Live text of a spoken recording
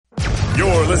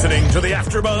You're listening to the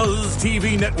AfterBuzz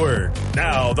TV network.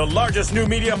 Now, the largest new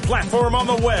media platform on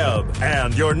the web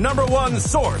and your number one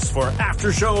source for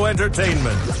after-show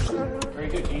entertainment. Very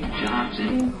good, Gene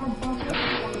Johnson.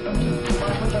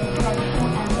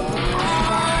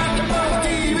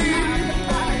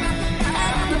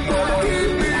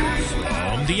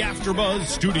 The AfterBuzz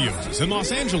Studios in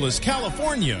Los Angeles,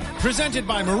 California. Presented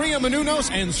by Maria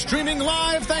Menounos and streaming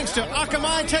live thanks to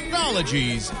Akamai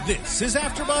Technologies. This is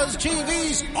AfterBuzz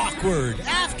TV's Awkward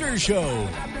After Show.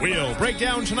 We'll break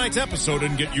down tonight's episode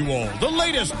and get you all the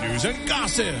latest news and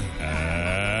gossip.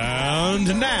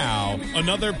 And now,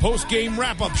 another post-game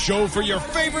wrap-up show for your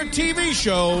favorite TV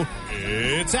show.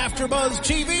 It's AfterBuzz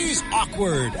TV's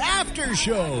Awkward After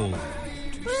Show.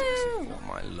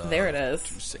 There it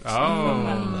is. Oh.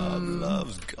 My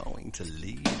love's going to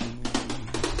leave.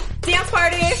 Dance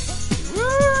party!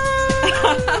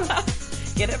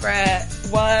 Get it, Brett.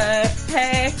 What?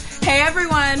 Hey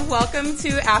everyone. Welcome to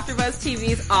AfterBuzz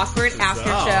TV's Awkward After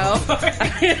Show.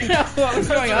 I didn't know what was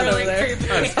going on over there.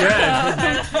 That's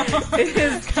good. It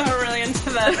is got really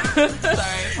into that. Sorry,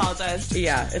 I apologize.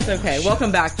 Yeah, it's okay.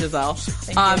 Welcome back, Giselle.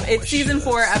 It's season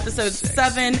 4, episode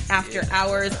 7, After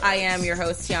Hours. I am your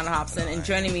host, Tiana Hobson, and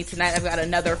joining me tonight, I've got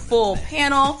another full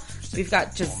panel. We've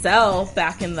got Giselle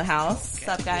back in the house. What's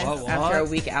up, guys? What? After a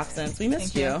week absence. We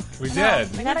missed you. We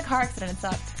did. I got a car accident. It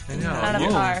sucked. I know. Out of the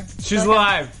car. She's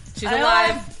alive. She's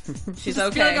alive. She's I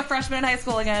okay. feel like a freshman in high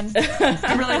school again.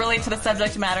 I really relate to the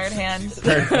subject matter at hand.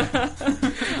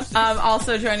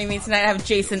 Also joining me tonight, I have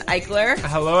Jason Eichler.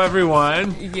 Hello,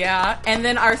 everyone. Yeah. And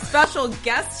then our special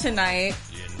guest tonight,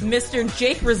 Mr.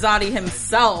 Jake Rosati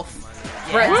himself.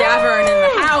 Brett Davern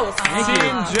in the house.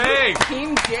 Team Jake.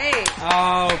 Team Jake.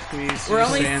 Oh, please. We're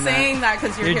only saying that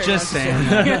because you're here. You're just saying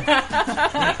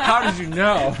that. How did you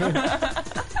know?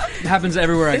 It happens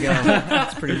everywhere I go.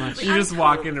 That's pretty much. You just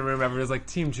walk in a room, everyone's like,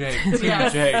 Team Jake, Team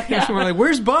Jake. We're like,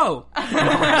 where's Bo?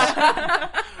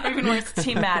 Or even worse,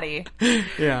 Team Maddie.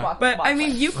 Yeah. But, I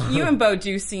mean, you and Bo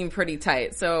do seem pretty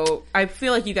tight, so I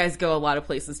feel like you guys go a lot of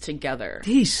places together.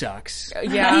 He sucks.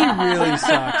 Yeah. He really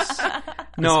sucks.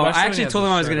 No, Especially I actually told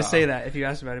him I was going to say that if you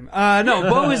asked about him. No,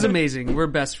 Bo is amazing. We're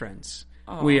best friends.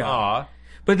 Aww. We are. Aw.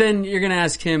 But then you're going to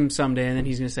ask him someday, and then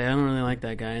he's going to say, I don't really like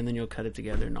that guy, and then you'll cut it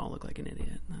together and all look like an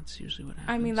idiot. That's usually what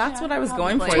happens. I mean, that's what I was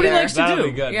going for. That's what he there. likes to That'll do.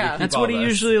 be good. Yeah. We keep That's all what he this.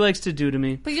 usually likes to do to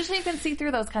me. But usually you can see through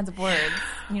those kinds of words.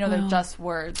 You know, they're just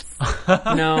words.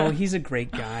 No, he's a great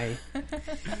guy.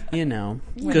 You know,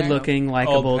 good looking,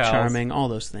 likable, Old pals. charming, all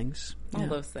those things. All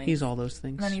those things. He's all those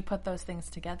things. And then you put those things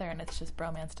together and it's just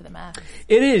bromance to the max.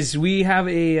 It is. We have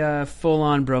a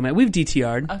full-on bromance. We've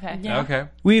DTR'd. Okay. Yeah. Okay.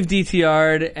 We've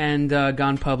DTR'd and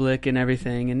gone public and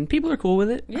everything, and people are cool with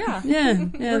it. Yeah. Yeah.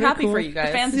 We're happy for you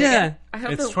guys. Fans Yeah. I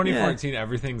hope It's that- 2014.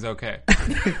 Everything's okay.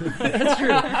 That's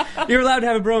true. You're allowed to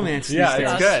have a bromance. Yeah, these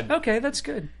it's days. good. Okay, that's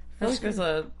good. I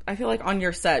feel like on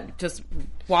your set, just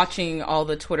watching all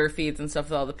the Twitter feeds and stuff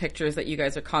with all the pictures that you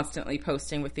guys are constantly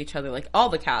posting with each other, like all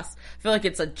the cast, I feel like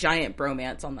it's a giant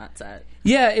bromance on that set.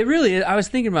 Yeah, it really is. I was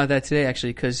thinking about that today,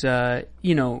 actually, because,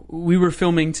 we were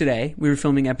filming today. We were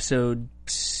filming episode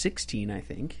 16, I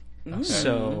think. Okay.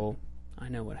 So I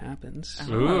know what happens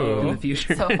in Ooh. the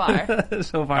future. So far.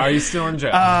 So far. Are you still in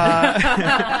jail?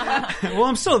 Well,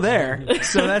 I'm still there,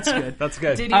 so that's good. That's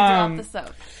good. Did you drop the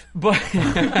soap? But wait,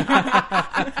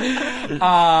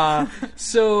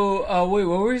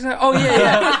 what were you saying? Oh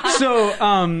yeah. So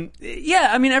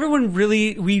I mean, everyone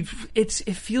really it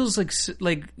feels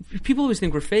like people always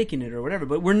think we're faking it or whatever,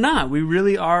 but we're not. We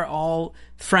really are all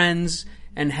friends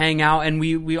and hang out, and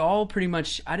we all pretty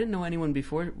much. I didn't know anyone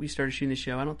before we started shooting the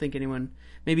show. I don't think anyone.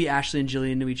 Maybe Ashley and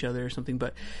Jillian knew each other or something,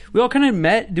 but we all kind of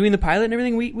met doing the pilot and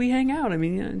everything. We hang out. I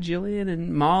mean, Jillian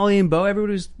and Molly and Bo,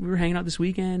 we were hanging out this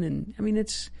weekend, and I mean,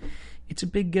 it's a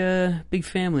big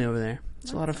family over there.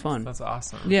 It's a lot of fun. That's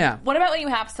awesome. Yeah. What about when you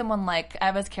have someone like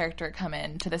Eva's character come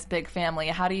in to this big family?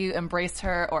 How do you embrace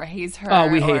her or haze her? Oh,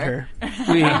 we hate her.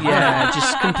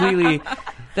 Just completely.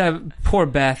 That poor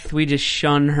Beth. We just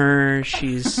shun her.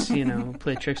 She's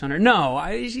play tricks on her. No,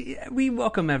 we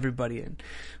welcome everybody in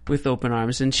with open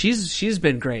arms, and she's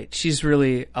been great. She's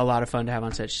really a lot of fun to have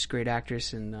on set. She's a great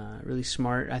actress and really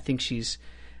smart. I think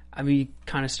we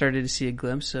kind of started to see a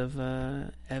glimpse of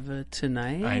Eva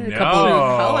tonight. I know. A couple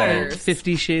of colors.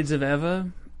 50 Shades of Eva.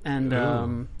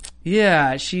 And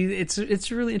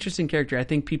it's a really interesting character. I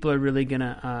think people are really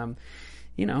gonna,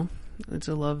 it's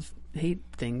a love-hate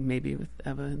thing maybe with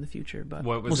Eva in the future, but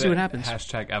What was we'll see what happens.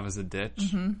 # Eva's a ditch.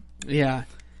 Mm-hmm. Yeah.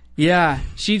 Yeah,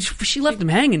 she left him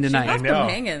hanging tonight. Left them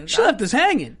hanging. She left us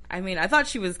hanging. I mean, I thought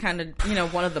she was kind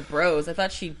of, one of the bros. I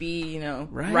thought she'd be,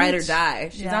 ride or die.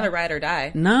 She's not a ride or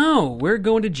die. No, we're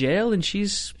going to jail and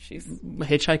she's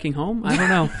hitchhiking home. I don't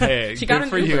know. Hey, She good got an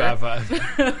for you, Uber. Eva.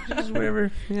 Just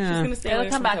whatever. Yeah. She's gonna stay It'll away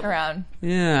come from back trouble. around.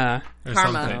 Yeah. Or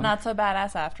Karma. something. Not so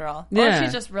badass after all. Yeah. Or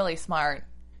she's just really smart.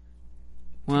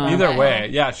 Well, Either way,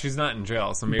 yeah, she's not in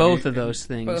jail, so maybe both of those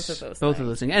things. Both of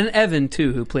those things. And Evan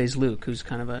too, who plays Luke, who's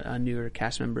kind of a newer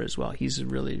cast member as well. He's a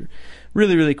really,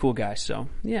 really, really cool guy. So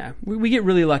yeah, we get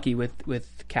really lucky with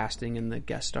casting and the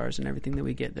guest stars and everything that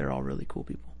we get. They're all really cool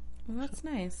people. Well, that's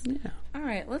nice. Yeah. All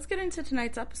right, let's get into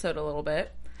tonight's episode a little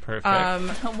bit. Perfect.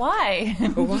 Why?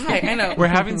 Why? I know. We're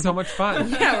having so much fun.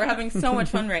 Yeah, we're having so much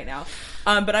fun right now.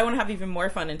 But I want to have even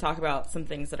more fun and talk about some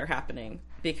things that are happening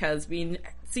because we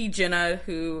see Jenna,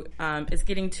 who is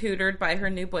getting tutored by her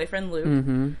new boyfriend,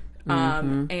 Luke.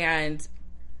 And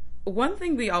one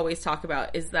thing we always talk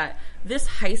about is that this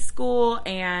high school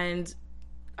and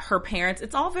her parents,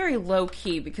 it's all very low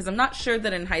key because I'm not sure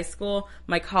that in high school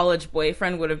my college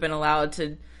boyfriend would have been allowed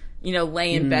to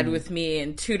lay in bed with me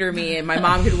and tutor me, and my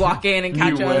mom could walk in and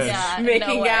catch You us wish. Yeah, making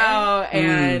no way. out,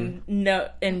 and just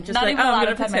Not like, even oh, I'm allowed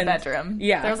gonna inside my pretend. bedroom.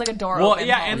 Yeah. There was like a door Well, open.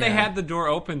 yeah, and they had the door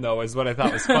open, though, is what I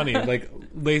thought was funny. Like,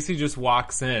 Lacey just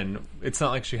walks in. It's not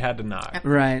like she had to knock.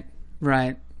 Right.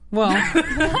 Well,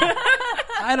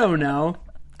 I don't know.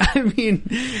 I mean,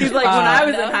 He's like, when I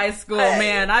was in high school,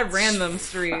 man, I ran them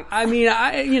streets. I mean,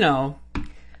 I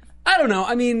don't know.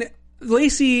 I mean,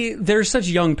 Lacey, they're such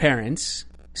young parents,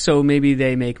 so maybe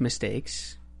they make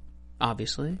mistakes.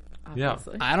 Obviously. Yeah.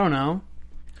 I don't know.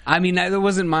 I mean, that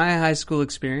wasn't my high school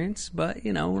experience, but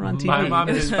we're on TV. My mom,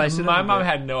 Gotta spice it up a bit.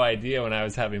 had no idea when I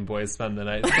was having boys spend the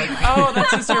night. It's like, oh,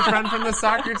 that's just your friend from the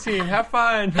soccer team. Have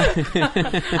fun.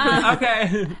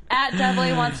 Okay. At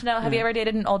Devley wants to know, have you ever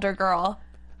dated an older girl?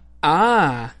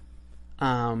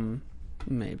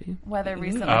 Maybe. Whether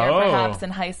recently Oh. or perhaps in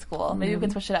high school. Maybe we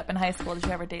could switch it up in high school. Did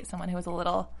you ever date someone who was a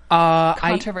little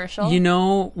controversial?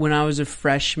 When I was a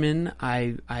freshman,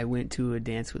 I went to a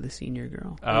dance with a senior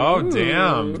girl. Oh,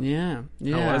 damn. Yeah.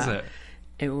 How was it?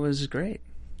 It was great.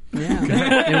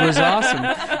 Yeah, it was awesome.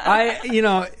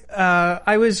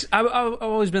 I've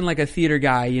always been like a theater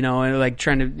guy, and like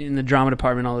trying to in the drama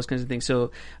department, all those kinds of things. So,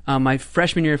 my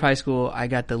freshman year of high school, I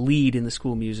got the lead in the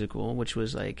school musical, which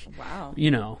was like, Wow.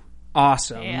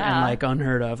 Awesome Yeah. and like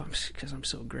unheard of because I'm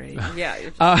so great. Yeah. You're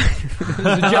It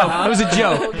was a joke. It was a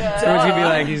joke. Everyone's gonna be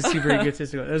like, he's super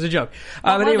egotistical. It was a joke.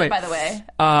 What But was anyway, it, by the way?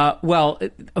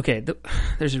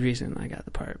 there's a reason I got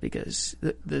the part because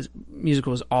the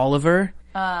musical was Oliver,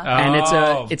 and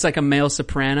Oh. it's like a male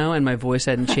soprano, and my voice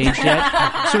hadn't changed yet,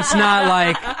 so it's not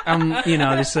like I'm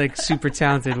just like super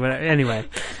talented. Anyway,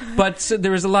 but so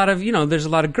there was a lot of there's a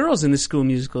lot of girls in the school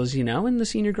musicals, and the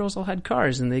senior girls all had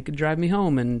cars and they could drive me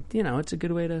home, and it's a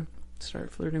good way to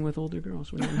start flirting with older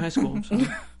girls when you're in high school. So,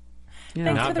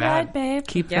 Thanks Not for the bad. ride, babe.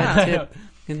 keep Yeah. that tip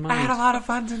in mind. I had a lot of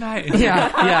fun tonight.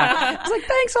 Yeah. It's like,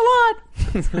 thanks a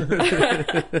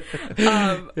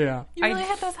lot. Yeah. You really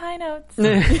hit those high notes.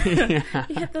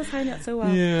 You hit those high notes so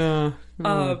well. Yeah.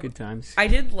 Good times. I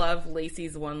did love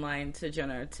Lacey's one line to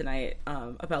Jenna tonight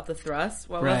about the thrust.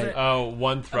 What was Right. it? Oh,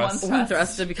 one thrust. One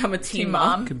thrust to become a teen Teen mom.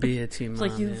 mom. Could be a team It's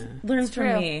like mom, you yeah. learned It's from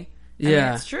true. me.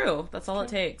 Yeah. It's true. That's all it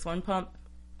takes. One pump.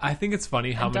 I think it's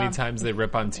funny how many dumb. times they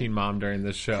rip on Teen Mom during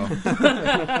this show.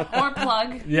 Or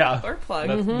plug. Yeah. Or plug.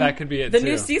 That could be it, The too.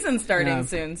 new season's starting Yeah.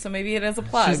 soon, so maybe it is a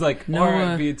plug. She's like, No,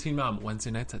 or be a Teen Mom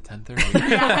Wednesday nights at 10:30.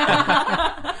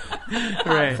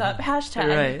 Right. What's up? Hashtag.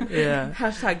 Right. Yeah.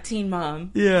 hashtag teen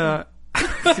mom. Yeah.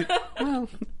 Well,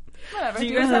 Whatever. Do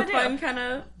you what guys have gotta do. fun kind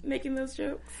of making those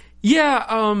jokes? yeah.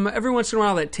 Every once in a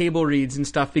while, that table reads and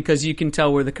stuff because you can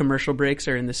tell where the commercial breaks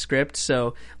are in the script.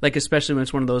 So, like, especially when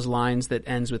it's one of those lines that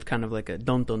ends with kind of like a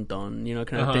dun dun dun,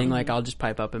 kind of thing. Like, I'll just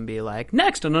pipe up and be like,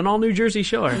 "Next on an all New Jersey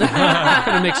Shore,"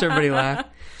 kind of makes everybody laugh.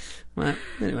 But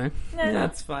anyway,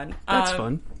 That's fun. that's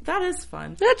fun. That is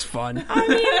fun. That's fun. I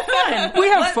mean, fun. We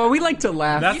have fun. We like to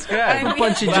laugh. That's good. A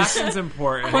bunch of just Laughing's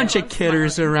important. bunch of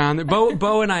kidders around there.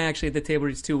 Bo and I actually at the table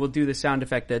reads too will do the sound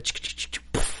effect that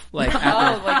like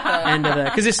at the end of the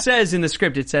because it says in the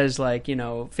script like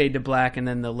fade to black and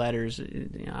then the letters.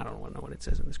 I don't know what it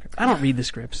says in the script. I don't read the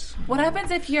scripts. What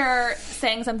happens if you're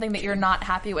saying something that you're not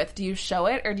happy with? Do you show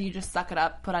it or do you just suck it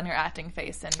up, put on your acting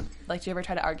face, and like do you ever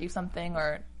try to argue something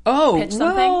or pitch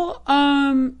something?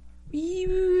 Well,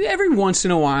 Every once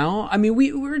in a while. I mean,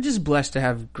 we're just blessed to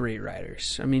have great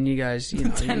writers. I mean, you guys, you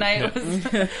know. Tonight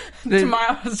was...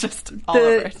 tomorrow was just all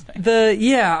over.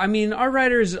 I mean, our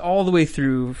writers all the way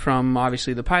through, from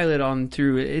obviously the pilot on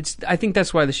through, I think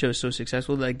that's why the show is so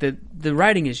successful. Like, the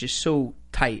writing is just so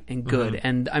tight and good. Mm-hmm.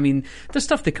 And, I mean, the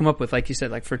stuff they come up with, like you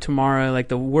said, like for tomorrow, like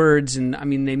the words, and, I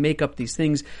mean, they make up these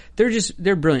things.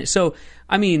 They're brilliant. So,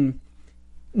 I mean...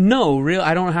 No,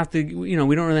 I don't have to, you know,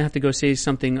 we don't really have to go say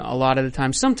something a lot of the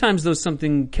time. Sometimes those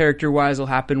something character-wise will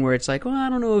happen where it's like, well, I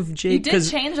don't know if Jake... You did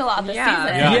change a lot this season.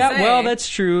 Yeah, well, that's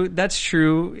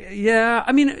true. Yeah,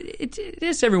 I mean, it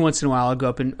is every once in a while I'll go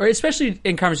up and... Or especially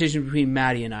in conversations between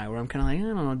Maddie and I, where I'm kind of like,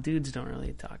 I don't know, dudes don't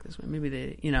really talk this way. Maybe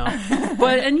they, you know...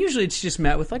 And usually it's just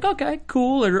met with like, okay,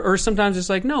 cool. Or sometimes it's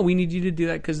like, no, we need you to do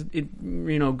that because it,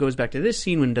 you know, goes back to this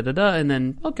scene when da-da-da, and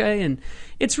then, okay, and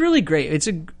it's really great.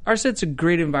 Our set's a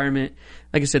great environment.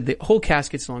 Like I said, the whole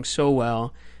cast gets along so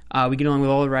well. We get along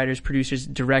with all the writers, producers,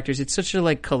 directors. It's such a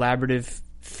like collaborative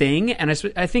thing, and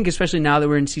I think especially now that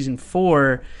we're in season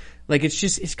 4, like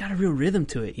it's got a real rhythm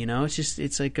to it. You know,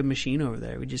 it's like a machine over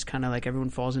there. We just kind of like everyone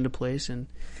falls into place, and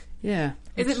yeah.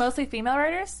 Is it mostly female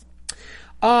writers?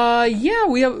 We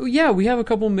have a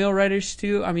couple male writers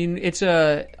too. I mean,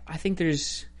 I think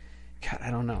there's, God, I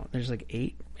don't know. There's like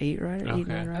 8 writers, okay. 8,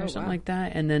 9 writers, something like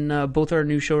that. And then both our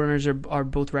new showrunners are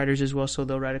both writers as well, so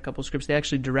they'll write a couple scripts. They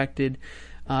actually directed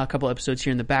a couple episodes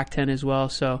here in the back 10 as well.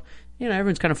 So, you know,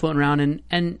 everyone's kind of floating around,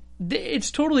 and it's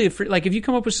totally like if you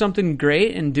come up with something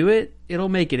great and do it, it'll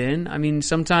make it in. I mean,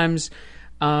 sometimes.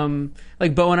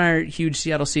 Like Bo and I are huge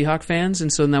Seattle Seahawks fans,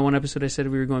 and so in that one episode I said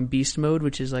we were going beast mode,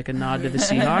 which is like a nod to the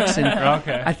Seahawks, and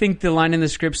okay. I think the line in the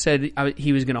script said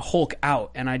he was going to Hulk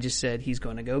out, and I just said he's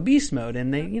going to go beast mode,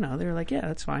 and they were like, yeah,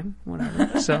 that's fine,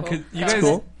 whatever. So you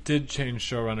guys did change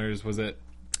showrunners, was it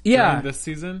during this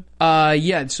season?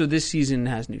 So this season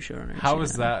has new showrunners. How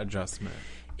was that adjustment?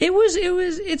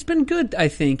 It's been good, I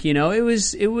think. You know, it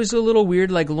was a little weird.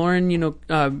 Like Lauren, you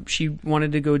know, she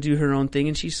wanted to go do her own thing,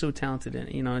 and she's so talented in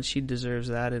it, you know, and she deserves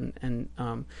that, and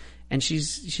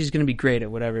she's going to be great at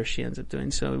whatever she ends up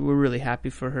doing. So we're really happy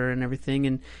for her and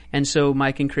everything. And so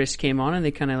Mike and Chris came on, and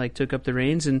they kind of like took up the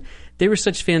reins, and they were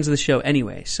such fans of the show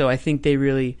anyway. So I think they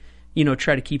really, you know,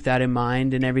 try to keep that in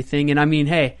mind and everything. And I mean,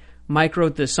 hey, Mike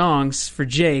wrote the songs for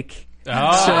Jake.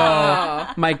 Oh.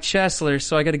 So Mike Chesler,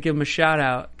 so I got to give him a shout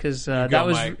out because that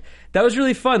was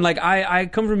really fun. Like I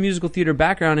come from a musical theater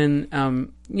background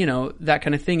and you know, that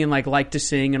kind of thing, and like to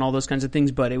sing and all those kinds of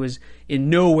things, but it was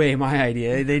in no way my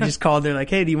idea. They just called. They're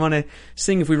like, hey, do you want to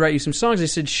sing if we write you some songs? I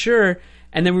said sure,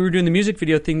 and then we were doing the music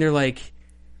video thing. They're like,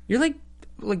 you're like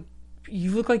you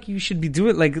look like you should be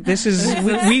doing like this is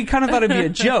we kind of thought it'd be a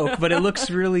joke, but it looks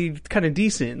really kind of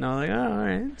decent. And I was like, oh, all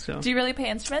right. So do you really play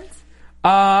instruments?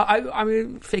 I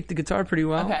mean, fake the guitar pretty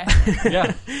well. Okay.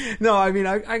 Yeah. No, I mean,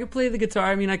 I can play the guitar.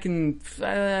 I mean, I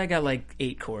got like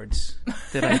 8 chords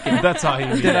that I can. That's all you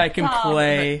need. That I can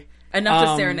play. Enough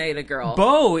to serenade a girl.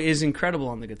 Bo is incredible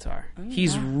on the guitar.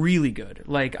 He's really good.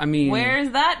 Like, I mean, where's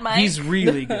that, Mike? He's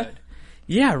really good.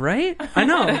 Yeah, right? I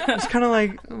know. It's kind of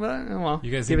like, well,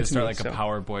 you guys need to start like a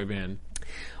power boy band.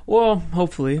 Well,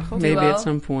 hopefully, maybe at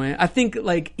some point. I think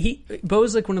like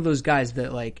Bo's like one of those guys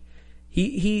that like.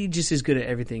 He just is good at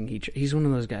everything. He's one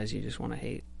of those guys you just want to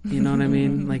hate. You know what I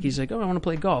mean? Like he's like, oh, I want to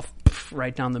play golf,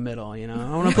 right down the middle. You know,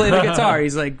 I want to play the guitar.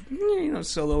 He's like, you know,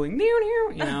 soloing.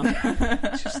 You know,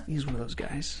 he's one of those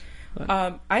guys.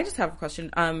 But. I just have a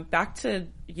question. Back to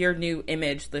your new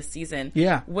image this season.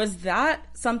 Yeah, was that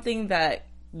something that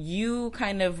you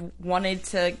kind of wanted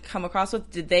to come across with?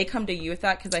 Did they come to you with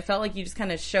that? Because I felt like you just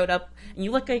kind of showed up and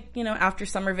you look like, you know, after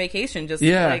summer vacation, just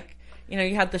like. You know,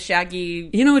 you had the shaggy.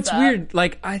 You know, it's weird.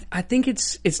 Like, I think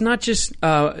it's not just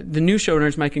the new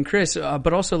showrunners, Mike and Chris,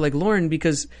 but also like Lauren,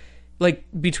 because like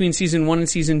between season 1 and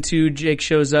season 2, Jake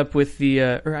shows up with the,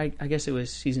 or I guess it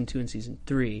was season 2 and season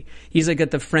 3. He's like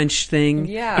got the French thing.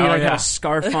 Yeah. He had a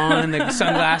scarf on and the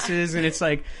sunglasses, and it's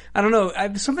like, I don't know,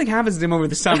 something happens to him over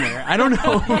the summer. I don't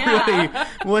know really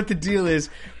what the deal is,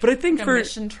 but I think like for a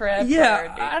mission trip.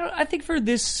 Yeah, I think for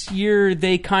this year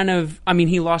they kind of, I mean,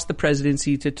 he lost the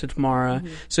presidency to Tamara,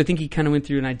 so I think he kind of went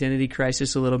through an identity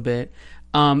crisis a little bit.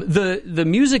 The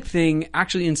music thing,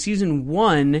 actually in season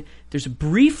 1, there's a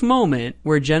brief moment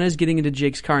where Jenna's getting into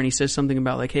Jake's car and he says something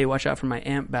about like, hey, watch out for my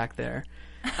amp back there.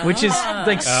 Which is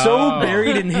like so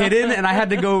buried and hidden, and I had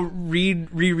to go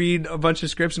reread a bunch of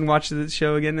scripts and watch the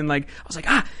show again, and like I was like,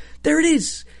 there it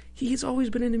is. He's always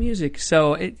been into music,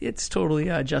 so it's totally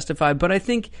justified. But I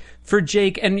think for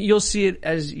Jake, and you'll see it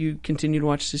as you continue to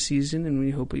watch the season, and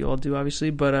we hope you all do, obviously.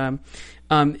 But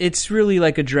it's really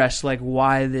like addressed like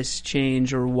why this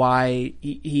change or why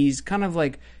he's kind of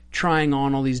like trying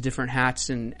on all these different hats,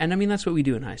 and I mean that's what we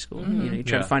do in high school. You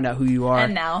try to find out who you are.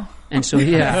 And now. And so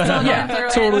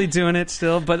totally doing it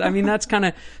still. But I mean that's kind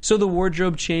of so the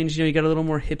wardrobe changed. You got a little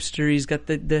more hipster. He's got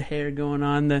the hair going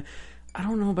on. I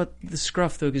don't know about the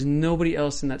scruff though, because nobody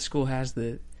else in that school has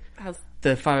the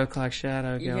 5 o'clock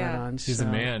shadow going on. He's a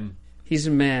man. He's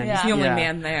a man. Yeah. He's the only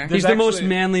man there. He's the most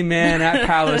manly man at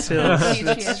Palace Hills.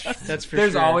 That's for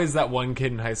There's sure. always that one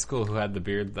kid in high school who had the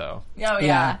beard, though. Oh,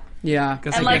 yeah. Yeah.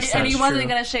 And he wasn't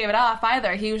going to shave it off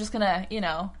either. He was just going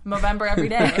to, Movember every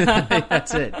day.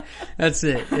 That's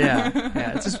it.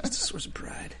 Yeah. It's a source of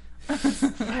pride.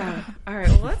 All right,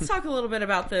 well, let's talk a little bit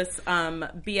about this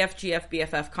BFGF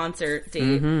BFF concert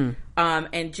date.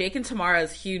 And Jake and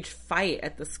Tamara's huge fight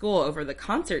at the school over the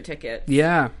concert tickets.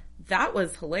 Yeah. That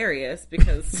was hilarious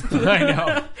because I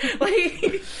know.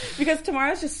 because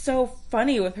Tamara's just so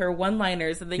funny with her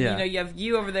one-liners, and then you have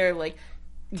you over there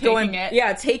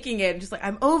Taking it, just like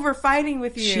I'm over fighting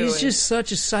with you. She's just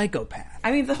such a psychopath.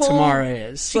 I mean, the whole Tamara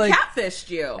is. She catfished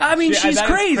you. I mean, she's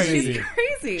crazy. She's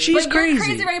crazy. She's But crazy. you're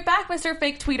crazy right back, Mr.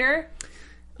 Fake Tweeter.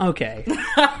 Okay.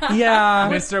 Yeah.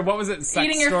 Mr. What was it? Sex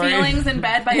Eating your story? feelings in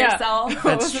bed by yourself.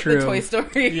 That's true. The Toy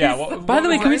Story. Yeah. By the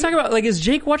way, can we talk about is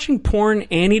Jake watching porn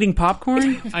and eating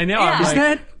popcorn? I know. Yeah. I'm Is like,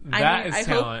 that? that is I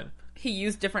talent. hope he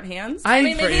used different hands. I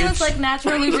mean, maybe it was like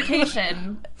natural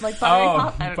lubrication. Like buttery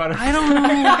pop. I don't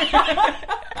know.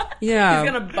 Yeah.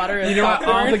 He's gonna butter his You know what?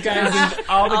 popcorn.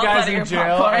 All the guys butter in your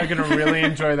jail popcorn. are gonna really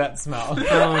enjoy that smell. Oh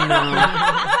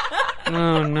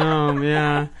no.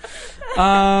 Yeah.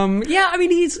 Yeah, I mean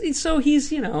he's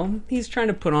trying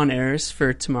to put on airs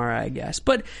for Tamara, I guess.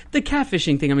 But the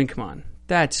catfishing thing, I mean, come on.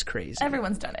 That's crazy.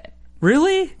 Everyone's done it.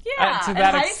 Really? Yeah. To in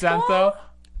that high extent, school? though.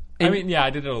 I mean, yeah, I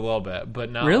did it a little bit,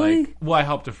 but not Really? I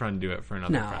helped a friend do it for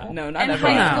another friend. No, not In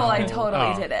everyone. high school, I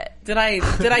totally did it. Did I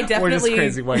We're definitely? just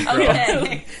crazy white girls.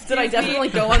 Okay. Did I definitely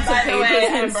go on some By the way, pages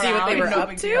I'm and see what they brown, were no up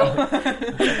big to?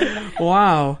 deal.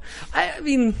 Wow. I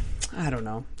mean, I don't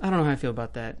know. I don't know how I feel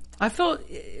about that. I felt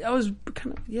I was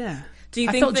kind of Do you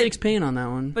I think felt that, Jake's pain on that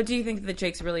one. But do you think that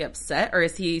Jake's really upset, or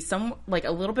is he a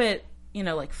little bit,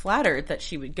 flattered that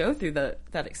she would go through that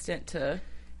extent to?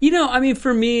 I mean,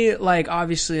 for me,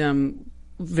 obviously I'm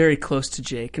very close to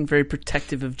Jake and very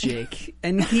protective of Jake.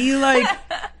 And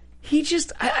he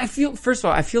just, I feel, first of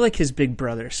all, I feel like his big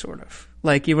brother, sort of.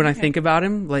 When I think about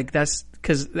him, that's,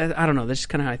 because, I don't know, that's just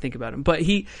kind of how I think about him. But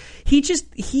he gets,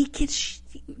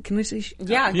 can I say shit?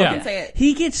 Yeah, you can say it.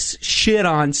 He gets shit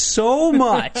on so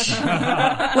much.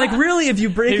 Really, if you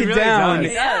break He it really down,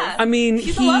 does. Yeah. I mean,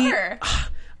 He's a lover.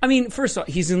 I mean, first of all,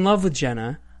 he's in love with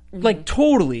Jenna,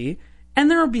 totally, and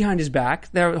they're behind his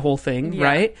back, that whole thing,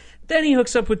 right? Then he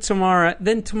hooks up with Tamara.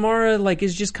 Then Tamara,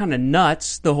 is just kind of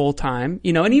nuts the whole time,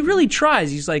 and he really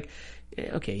tries. He's like,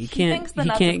 okay, he can't. He thinks the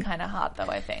nuts is kind of hot, though,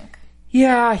 I think.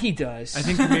 Yeah, he does. I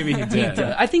think maybe he did.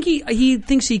 I think he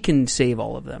thinks he can save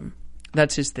all of them.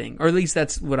 That's his thing, or at least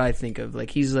that's what I think of.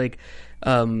 He's like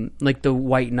the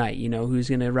white knight, who's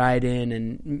going to ride in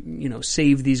and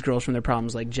save these girls from their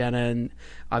problems, like Jenna, and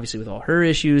obviously with all her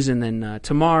issues, and then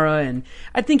Tamara. And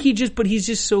I think he's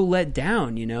just so let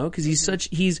down, because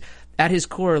he's at his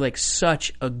core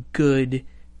such a good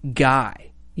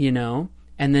guy,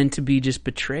 and then to be just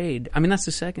betrayed. I mean, that's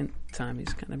the second time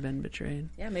he's kind of been betrayed.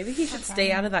 Yeah, maybe he should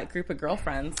stay out of that group of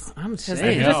girlfriends. I'm Because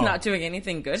saying they're just not doing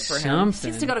anything good for him. something.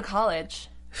 He needs to go to college.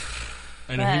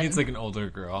 I know he needs an older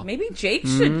girl. Maybe Jake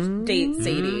should date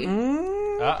Sadie.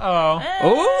 Uh-oh.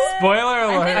 Oh, Spoiler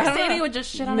I alert. think Sadie would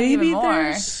just shit on him even maybe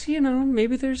more.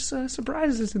 maybe there's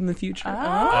surprises in the future. Oh.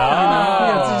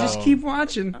 Yeah, so just keep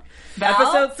watching.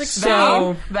 Episode 16.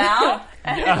 So Val?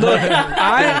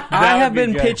 I have be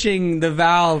been good. pitching the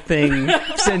Val thing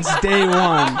since day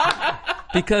one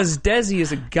because Desi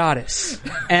is a goddess,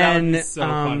 and be so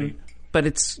funny. but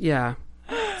it's well,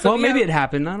 we maybe have- it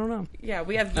happened. I don't know. Yeah,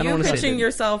 we have don't you wanna say pitching that.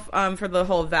 yourself for the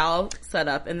whole Val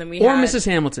setup, and then we Or had Mrs.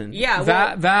 Hamilton. Yeah,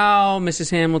 Val,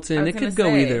 Mrs. Hamilton. I was It could gonna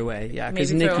go say, either way. Yeah,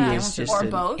 because maybe throw Nikki is Hamilton. just Or an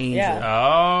both. angel. Yeah.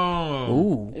 Oh.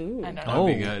 Ooh. I know.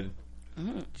 That'd be good.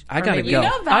 I gotta maybe- go. You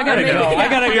know Val I gotta maybe- go. I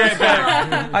gotta Be go. right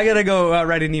back. I gotta go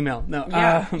write an email. No.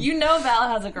 Yeah. You know Val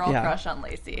has a girl Yeah. crush on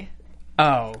Lacey.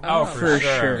 Oh, for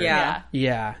sure. Yeah.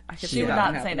 Yeah. I could She see would that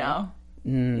not one say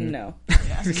happening. no. No.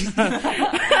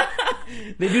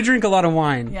 They do drink a lot of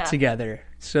wine Yeah. together,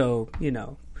 so who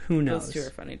knows. Those two are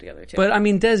funny together too. But I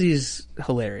mean, Desi's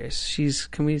hilarious.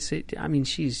 Can we say? I mean,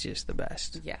 she's just the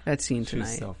best. Yeah. That scene tonight.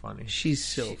 She's so funny. She's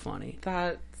so funny.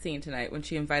 that scene tonight when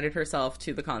she invited herself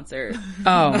to the concert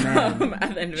Oh man,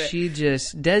 at the end of it.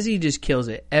 Desi just kills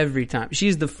it every time.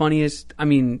 She's the funniest. I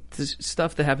mean, the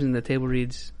stuff that happens in the table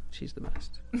reads. she's the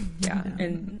best. Yeah.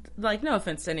 And like, no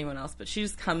offense to anyone else, but she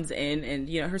just comes in and,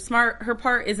 you know, her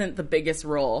part isn't the biggest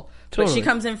role, but she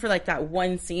comes in for like that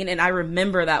one scene, and I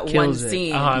remember that Kills one it. scene.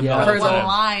 Yeah. For one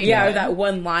line. Yeah, or that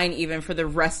one line even for the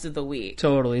rest of the week.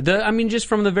 Totally. I mean, just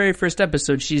from the very first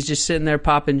episode, she's just sitting there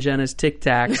popping Jenna's Tic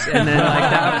Tacs, and then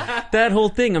like that whole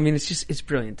thing. I mean, it's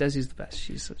brilliant. Desi's the best.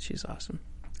 She's awesome.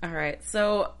 All right,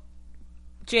 so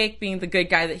Jake, being the good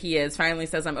guy that he is, finally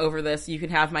says, I'm over this. You can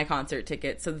have my concert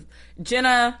ticket. So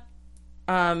Jenna,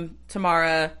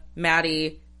 Tamara,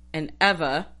 Maddie, and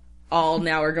Eva all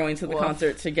now are going to the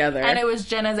concert together. And it was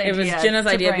Jenna's idea. It was Jenna's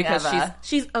idea because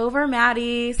she's over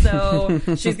Maddie, so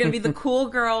she's going to be the cool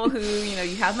girl who, you know,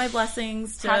 you have my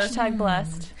blessings. Hashtag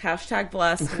blessed. Hashtag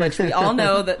blessed, which we all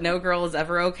know that no girl is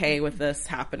ever okay with this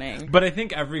happening. But I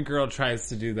think every girl tries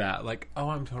to do that. Like, oh,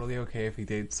 I'm totally okay if he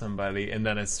dates somebody. And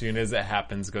then as soon as it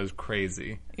happens, goes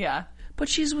crazy. Yeah. But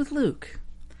she's with Luke.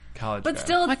 College But guy.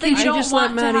 still, Why they can't you don't just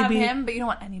let want to Maddie have be- him, but you don't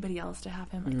want anybody else to have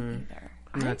him either.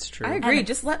 That's true. I agree.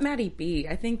 Just let Maddie be.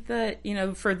 I think that, you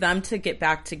know, for them to get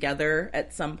back together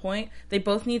at some point, they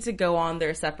both need to go on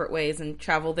their separate ways and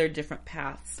travel their different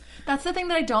paths. That's the thing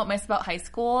that I don't miss about high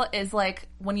school is, like,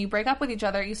 when you break up with each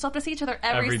other, you still have to see each other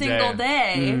every single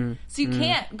day. So you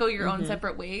can't go your own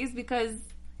separate ways because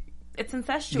it's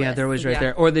incestuous. Yeah, they're always right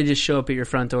there. Or they just show up at your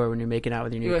front door when you're making out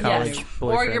with your new college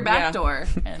boyfriend. Or your back door.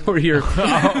 And Or your...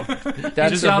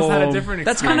 That's Giselle's had a different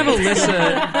That's kind of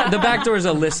Alyssa... The back door is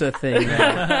Alyssa thing.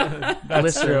 That's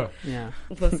Alyssa, true. Yeah.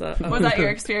 was that your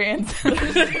experience?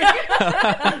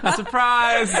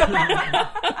 Surprise!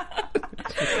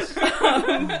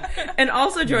 And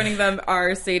also joining them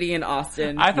are Sadie and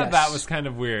Austin. I thought that was kind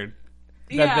of weird.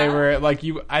 That they were, like,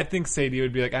 you. I think Sadie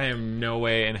would be like, I am no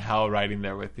way in hell riding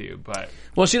there with you, but...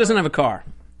 Well, she doesn't have a car.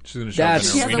 She's going to show up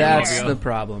in her That's wiener the mobile.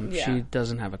 problem. Yeah. She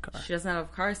doesn't have a car. She doesn't have a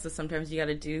car, so sometimes you got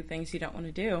to do things you don't want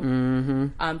to do.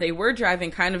 Mm-hmm. They were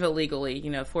driving kind of illegally,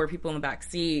 you know, 4 people in the back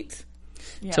seat.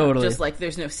 Yeah. Totally. Just like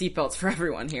there's no seatbelts for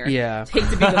everyone here. Yeah. Hate to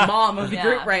be the mom of the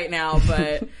group right now,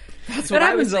 but that's what That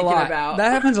I was happens a thinking lot. about.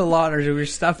 That happens a lot. Or we're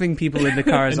stuffing people into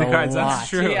cars a lot. That's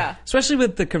true. Yeah. Especially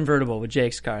with the convertible, with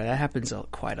Jake's car. That happens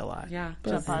quite a lot. Yeah.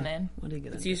 Jump on in. What are you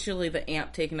gonna It's do? usually the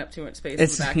amp taking up too much space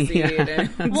It's- in the back seat. yeah.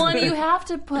 And Well, and you have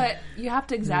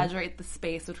to exaggerate the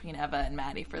space between Eva and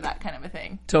Maddie for that kind of a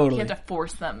thing. Totally. You have to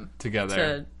force them. Together.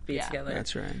 to be Yeah. together.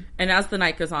 That's right. And as the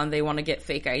night goes on, they want to get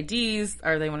fake IDs,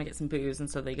 or they want to get some booze, and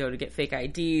so they go to get fake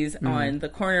IDs on the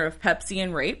corner of Pepsi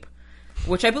and Rape,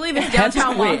 which I believe is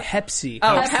downtown. Wait, Hepsi.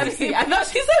 Oh, Pepsi. I thought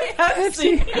she said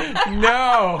Pepsi.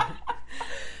 No!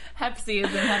 Pepsi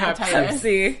is in hepatitis.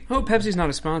 Pepsi. Oh, Pepsi's not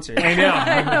a sponsor. I know.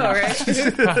 I know, right?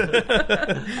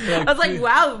 I was like,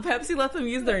 wow, Pepsi let them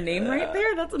use their name right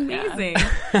there? That's amazing.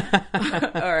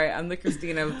 All right, I'm the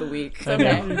Christina of the week. I know.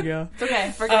 There you go. It's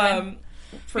okay. Forgiven.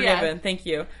 Forgiven, Yeah. thank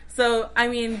you. So, I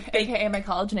mean, AKA my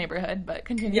college neighborhood, but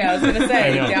continue. yeah, I was gonna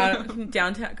say I know.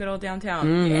 downtown, good old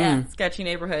downtown, Yeah. sketchy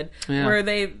neighborhood, Yeah. where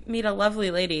they meet a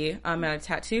lovely lady at a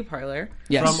tattoo parlor.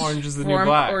 Yes. From Orange is the New Form-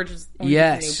 Black. Or just Orange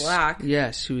Yes. is the New Black.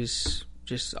 Yes, who was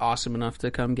just awesome enough to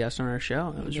come guest on our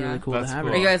show. It was Yeah. really cool That's to have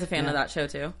cool. Are you her. guys a fan of that show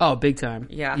too? Oh, big time.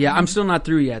 Yeah. Yeah, I'm still not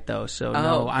through yet though, so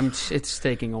no, Oh. it's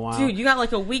taking a while. Dude, you got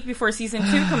like a week before season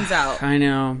 2 comes out. I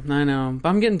know. But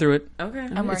I'm getting through it. Okay.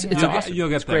 I'm It's working on it. awesome. You'll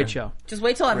get It's a great there. show. Just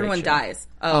wait till everyone show. dies.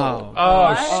 Oh.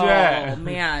 Oh, Oh shit.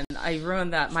 man, I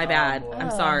ruined that. My bad.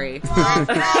 I'm sorry.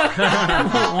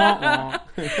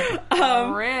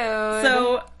 Rude.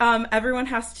 So everyone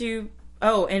has to.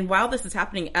 Oh, and while this is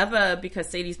happening, Eva, because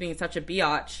Sadie's being such a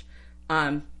biatch,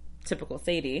 typical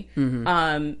Sadie.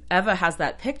 Eva has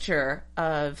that picture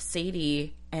of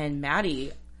Sadie and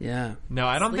Maddie. Yeah. No,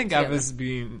 I don't Sleep think together. Eva's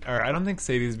being, or I don't think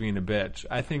Sadie's being a bitch.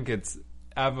 I think it's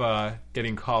Eva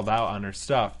getting called out on her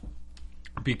stuff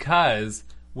because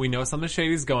we know something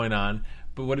shady's going on.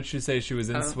 But what did she say? She was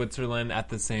in Switzerland at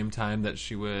the same time that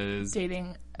she was.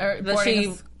 Dating or That boarding she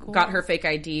a school. got her fake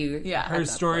ID. Yeah. Her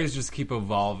stories just keep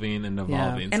evolving and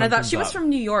evolving. And I thought Something's she was up. from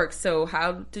New York, so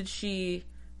how did she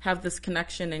have this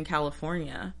connection in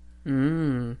California?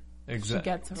 She Exactly.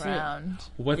 gets around.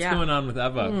 What's Yeah. going on with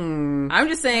Eva? I'm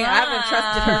just saying, I haven't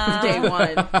trusted her since day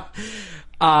one.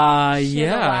 She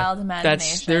has a wild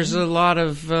imagination. There's a lot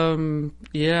of there's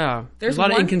a lot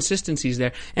of one- inconsistencies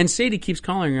there, and Sadie keeps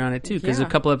calling her on it too. Because a Yeah.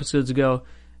 couple episodes ago,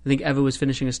 I think Eva was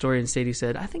finishing a story, and Sadie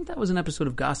said, "I think that was an episode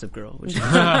of Gossip Girl," which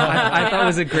I thought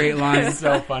was a great line. It's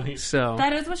so funny. So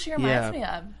That is what she reminds me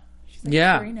of. She's like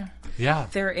Yeah. Serena. Yeah.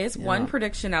 There is one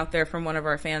prediction out there from one of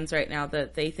our fans right now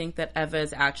that they think that Eva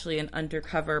is actually an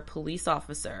undercover police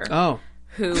officer oh,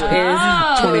 who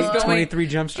is 23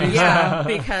 Jump Street. Yeah,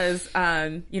 because,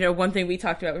 one thing we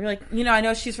talked about, we were like, I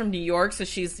know she's from New York, so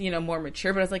she's, more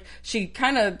mature, but I was like, she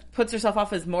kind of puts herself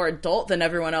off as more adult than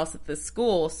everyone else at this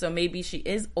school, so maybe she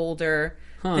is older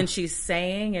than she's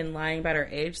saying and lying about her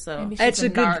age, so. It's a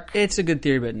good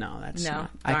theory, but no, that's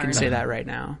not. I can say that right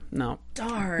now. No.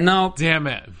 Darn. No. Damn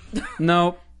it.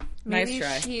 No. Maybe Nice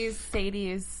try. she's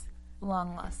Sadie's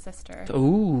long-lost sister.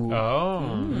 Ooh.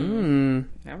 Oh.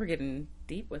 Now we're getting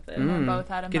deep with it. We're both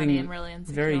out of money and really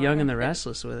insecure. Very young and the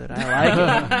restless with it. I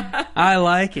like it. I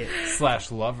like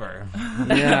it. / lover.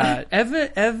 Yeah.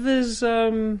 Eva's,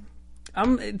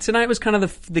 tonight was kind of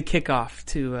the kickoff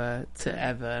to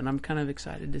Eva, and I'm kind of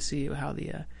excited to see how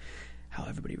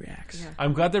everybody reacts. Yeah.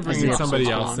 I'm glad they're bringing the somebody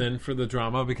episode's else long. in for the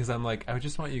drama because I'm like, I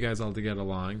just want you guys all to get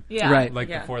along. Yeah. Right. Like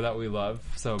Yeah. before that we love.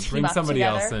 So bring up somebody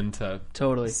together. else in to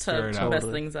Totally. stir it To up. mess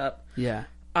things up. Yeah.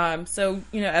 So,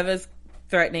 Eva's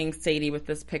threatening Sadie with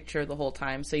this picture the whole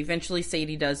time. So eventually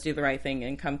Sadie does do the right thing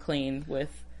and come clean with...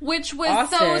 Which was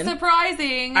Austin. so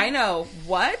surprising. I know.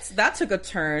 What? That took a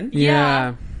turn.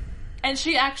 Yeah. And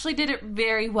she actually did it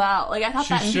very well. Like, I thought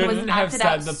She that was shouldn't have acted said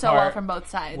out the so well part from both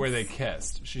sides. where they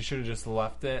kissed. She should have just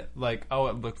left it like, oh,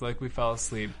 it looked like we fell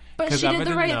asleep. But 'Cause she Eva did the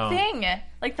didn't right know. thing.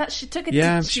 Like, that she took it.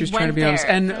 Yeah, she she was went trying to be there. honest.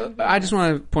 And I just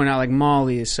want to point out, like,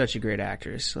 Molly is such a great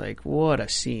actress. Like, what a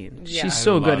scene. Yeah. She's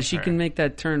so I love good. She her. can make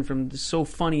that turn from so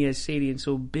funny as Sadie and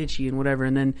so bitchy and whatever,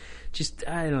 and then just,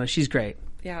 I don't know, she's great.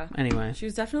 Yeah. Anyway. She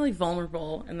was definitely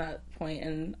vulnerable in that point,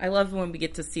 and I love when we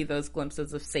get to see those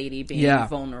glimpses of Sadie being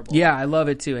vulnerable. Yeah, I love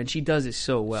it too. And she does it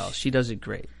so well. She does it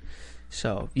great.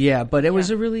 So, yeah, but it was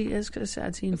it's a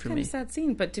sad scene for Kind me. of sad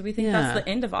scene, but do we think that's the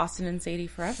end of Austin and Sadie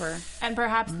forever? And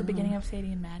perhaps the beginning of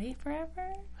Sadie and Maddie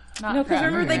forever? Not No, because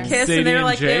forever. remember they kissed Sadie and they were and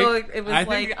like, Jake? it was I like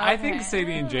think, I think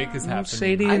Sadie and Jake is happening.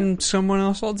 Sadie and someone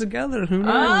else altogether. Who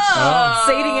knows?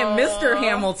 Sadie and Mr.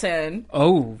 Hamilton.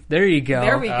 Oh, there you go.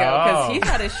 There we go, because Oh. he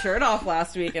had his shirt off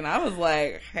last week, and I was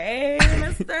like, "Hey,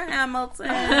 Mr. Hamilton,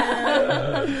 you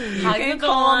How can you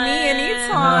call doing? me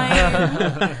anytime."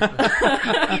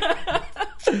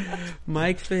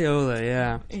 Mike Fiola,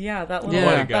 yeah. Yeah, that little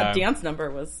Yeah. that dance number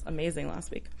was amazing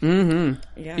last week. Mm-hmm.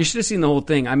 Yeah, You should have seen the whole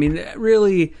thing. I mean,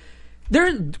 really,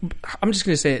 I'm just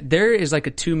going to say it. There is like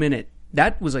a 2-minute.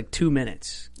 That was like 2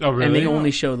 minutes. Oh, really? And they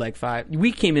only showed like 5.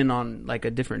 We came in on like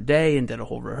a different day and did a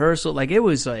whole rehearsal. Like, it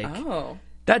was like, oh,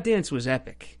 that dance was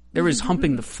epic. There was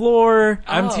humping the floor.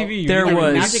 MTV. There you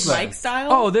was- Magic Mike style.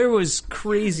 Oh, there was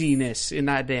craziness in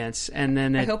that dance. And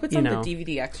then I hope it's on the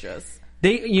DVD extras.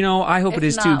 I hope it If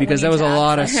is too, not, because we that was need a to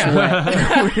lot of access sweat.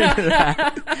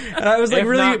 And I was like, If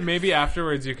really. not, maybe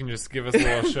afterwards you can just give us a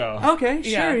little show. Okay,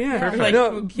 sure, yeah. Perfect. Like,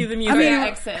 No, cue the music. I mean,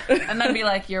 Exit. And then be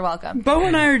like, you're welcome. Bo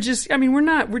and I are just, I mean,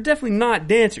 we're definitely not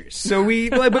dancers. So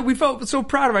but we felt so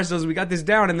proud of ourselves. We got this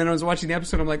down, and then I was watching the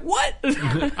episode, I'm like, what?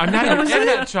 I'm not even in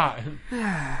that shot.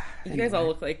 You guys all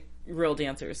look like real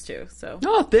dancers too. So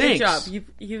Oh, thanks. good job.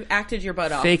 You acted your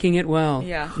butt off. Faking it well.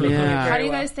 Yeah. How Yeah. do you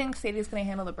guys think Sadie's going to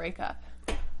handle the breakup?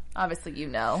 Obviously, you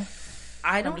know.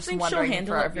 I don't just think she'll wondering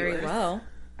handle for our it very viewers. well.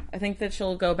 I think that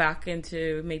she'll go back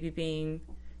into maybe being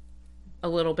a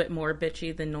little bit more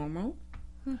bitchy than normal.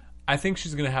 I think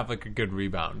she's gonna have like a good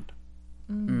rebound.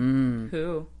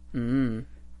 Who?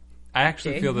 I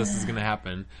actually feel this is gonna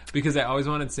happen because I always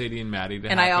wanted Sadie and Maddie to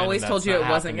And happen. I always that's told you not it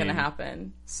wasn't going to happening.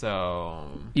 happen. So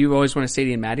You always want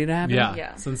Sadie and Maddie to happen? yeah,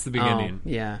 Yeah. since the Oh, beginning.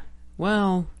 yeah.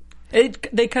 Well,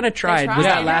 they kind of tried. Was tried.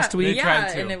 that last They week? tried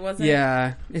Yeah, to. and it wasn't.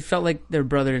 Yeah. It felt like their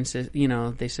brother and sister,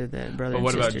 they said that brother But and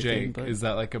what sister about thing, Jake? but- Is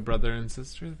that like a brother and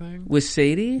sister thing? with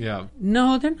Sadie? Yeah.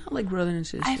 No, they're not like brother and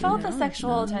sister. I felt the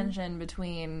sexual tension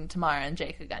between Tamara and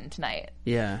Jake again tonight.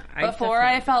 Yeah. Before,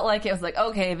 I felt like it was like,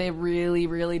 okay, they really,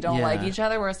 really don't Yeah. like each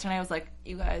other. Whereas tonight I was like,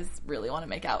 you guys really want to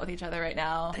make out with each other right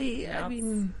now. I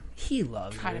mean, he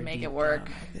loves Try to her make deep it work.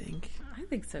 down, I think. I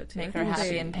think so too. Make I her think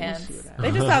happy in pants.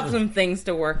 They just have some things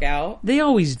to work out. They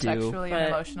always do. Sexually But and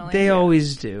emotionally. They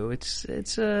always do. It's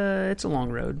a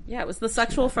long road. Yeah, it was the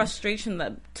sexual frustration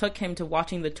that took him to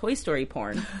watching the Toy Story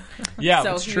porn. Yeah,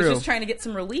 So that's he true. was just trying to get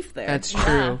some relief there. That's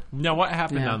true. Now, what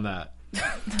happened Yeah. on that?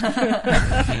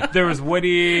 There was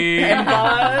Woody. And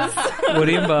Buzz.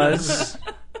 Woody and Buzz.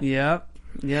 Yep.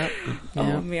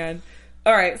 Oh man.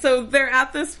 All right, so they're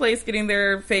at this place getting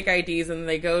their fake IDs, and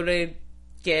they go to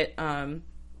get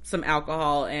some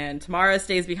alcohol, and Tamara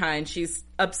stays behind. She's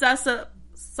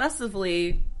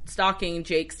obsessively stalking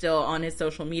Jake still on his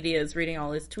social medias, reading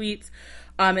all his tweets,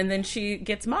 and then she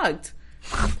gets mugged.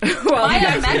 Why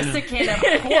a Mexican, of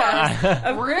course.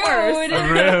 Yeah, Rude.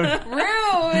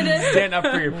 Stand up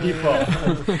for your people.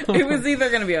 It was either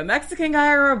going to be a Mexican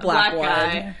guy or a black one.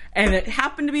 guy. And it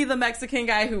happened to be the Mexican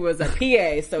guy who was a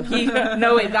PA, so he...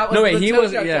 No, wait, that was the tow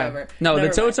truck driver. No,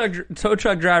 Never the mind. tow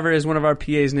truck driver is one of our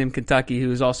PAs named Kentucky,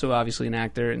 who's also obviously an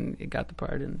actor and got the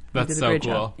part. And That's did a so great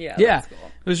cool. job. Yeah, Yeah, that's cool.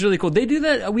 it was really cool. They do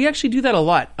that. We actually do that a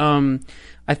lot.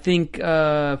 I think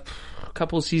a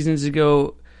couple of seasons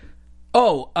ago...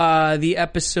 the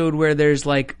episode where there's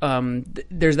like,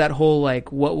 there's that whole like,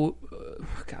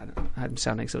 God, I'm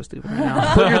sounding so stupid right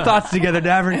now. Put your thoughts together,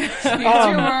 Davern. Use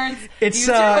your words. It's Use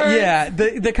your words. yeah,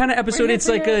 the kind of episode. It's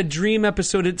like a dream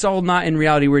episode. It's all not in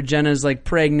reality where Jenna's like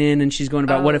pregnant and she's going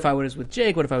about what if I was with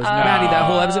Jake, what if I was with Maddie. That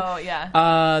whole episode. Oh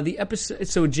yeah. The episode.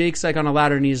 So Jake's like on a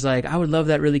ladder and he's like, I would love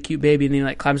that really cute baby, and he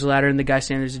like climbs the ladder and the guy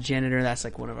standing there's a janitor. That's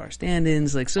like one of our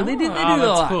stand-ins. Like so they do it a that's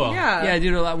lot. cool. Yeah. Yeah, I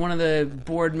do it a lot. One of the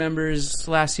board members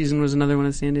last season was another one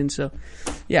of the stand-ins. So,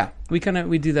 yeah, we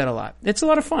do that a lot. It's a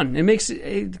lot of fun. It makes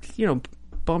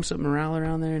bumps up morale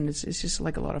around there, and it's just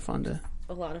like a lot of fun to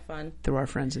throw our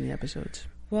friends in the episodes.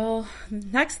 Well,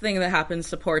 next thing that happens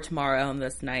to poor Tamara on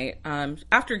this night,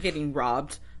 after getting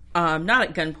robbed, not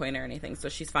at gunpoint or anything, so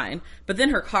she's fine. But then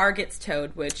her car gets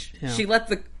towed, which she let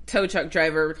the tow truck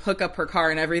driver hook up her car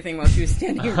and everything while she was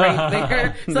standing right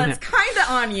there. So that's kind of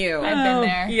on you. I've been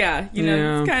there. Yeah,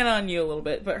 it's kind of on you a little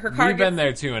bit. But her car We've been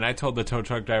there too, and I told the tow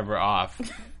truck driver off.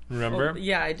 Remember? Well,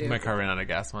 yeah, I do. My car ran out of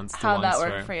gas once. How'd that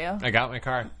work for you? I got my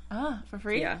car. For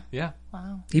free? Yeah. Yeah.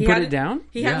 Wow. He put had it down?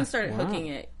 He hadn't started hooking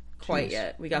it quite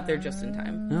yet. We got there just in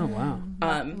time. Oh,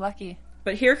 wow. Lucky.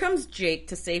 But here comes Jake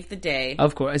to save the day.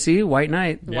 Of course. I see. White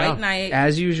Knight. White Knight.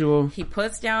 As usual. He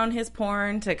puts down his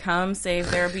porn to come save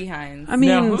their behinds. I mean,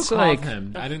 Now, who it's called like...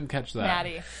 him? I didn't catch that.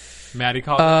 Maddie. Maddie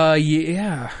called him?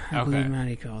 Yeah. I Okay. believe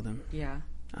Maddie called him. Yeah.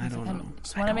 I don't know.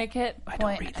 Just want to make it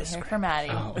point. read the I'm here script. for Maddie.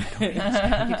 He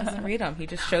doesn't read them. He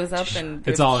just shows up and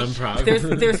It's all improv.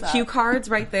 there's cue cards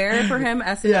right there for him,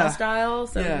 SNL style.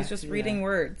 So Yeah. he's just reading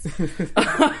words.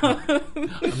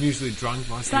 I'm usually drunk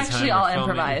most It's of the time. actually all or filming.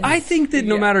 improvised. I think that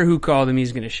no matter who called him,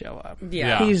 he's going to show up.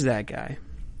 Yeah. Yeah. He's that guy.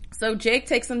 So Jake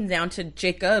takes him down to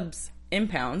Jacob's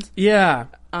impound. Yeah.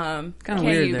 Kind of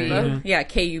weird there, yeah. Yeah,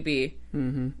 KUB.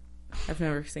 Mm-hmm. I've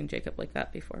never seen Jacob like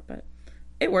that before, but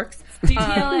it works.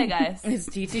 DTLA, guys. It's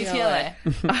DTLA.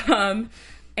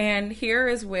 And here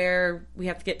is where we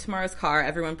have to get Tamara's car.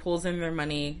 Everyone pulls in their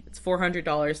money. It's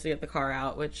 $400 to get the car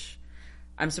out, which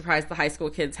I'm surprised the high school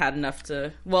kids had enough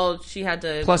to. Well, she had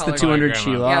to Plus call the her- 200 she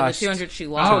lost. Yeah, the 200 she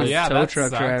lost. Oh, yeah, Tow that truck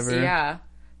sucks. driver. Yeah.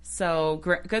 So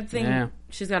good thing Yeah.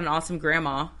 she's got an awesome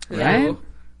grandma who Right?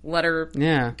 let her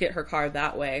Yeah. get her car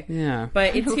that way. Yeah.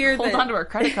 But it's here Hold that on to her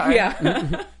credit card. yeah.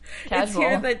 It's Casual.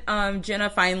 here that Jenna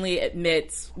finally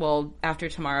admits, well, after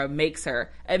Tamara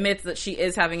admits that she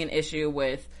is having an issue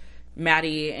with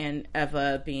Maddie and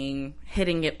Eva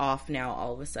hitting it off now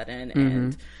all of a sudden.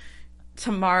 And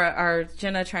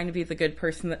Jenna, trying to be the good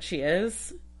person that she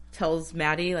is, tells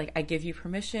Maddie, like, I give you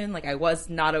permission. Like, I was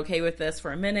not okay with this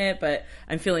for a minute, but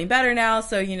I'm feeling better now.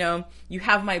 So, you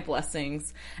have my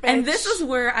blessings. And this is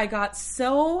where I got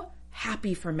so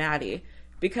happy for Maddie,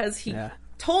 because he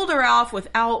told her off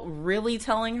without really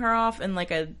telling her off in like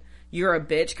a you're a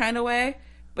bitch kind of way.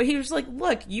 But he was like,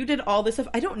 look, you did all this stuff.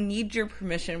 I don't need your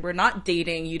permission. We're not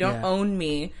dating. You don't own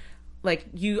me. Like,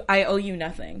 I owe you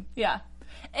nothing. Yeah.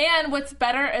 And what's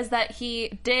better is that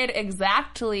he did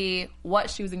exactly what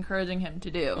she was encouraging him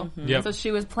to do. Mm-hmm. Yep. So she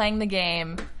was playing the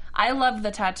game. I loved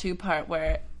the tattoo part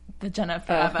where the Jenna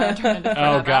forever turned into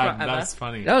forever. Oh, God. That's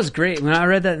funny. That was great. When I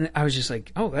read that, I was just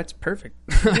like, oh, that's perfect.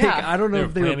 Like, I don't know They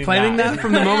if they were were planning planning that. that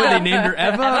from the moment they named her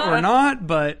Eva or not,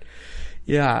 but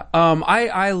yeah.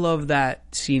 I love that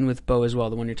scene with Bo as well,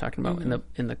 the one you're talking about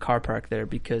in the car park there,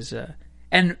 because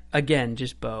and again,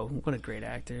 just Bo, what a great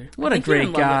actor. What a think you're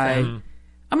in great love with guy. him.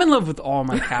 I'm in love with all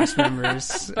my cast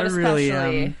members. I really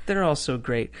especially- am. They're all so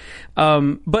great.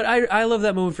 But I love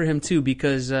that moment for him too,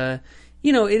 because it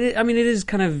is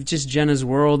kind of just Jenna's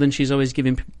world, and she's always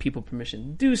giving people permission to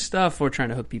do stuff or trying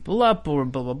to hook people up or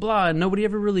blah blah blah, and nobody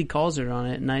ever really calls her on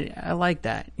it, and I like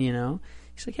that. He's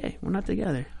like, hey, we're not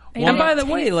together. And by the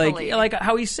way, like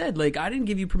how he said, like, I didn't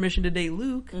give you permission to date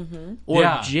Luke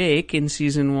or Jake in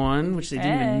season 1, which they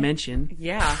didn't even mention.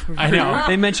 Yeah. I know.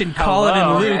 They mentioned Colin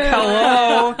and Luke.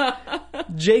 Hello.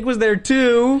 Jake was there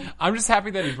too. I'm just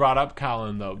happy that he brought up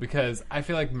Colin, though, because I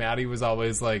feel like Maddie was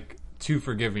always, like, too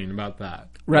forgiving about that.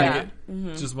 Right. Like,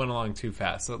 it just went along too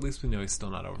fast, so at least we know he's still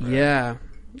not over it.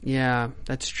 Yeah,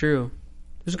 that's true.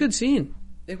 It was a good scene.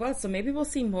 It was. So maybe we'll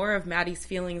see more of Maddie's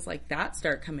feelings like that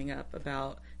start coming up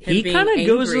about, he being kind of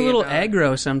goes a angry little about-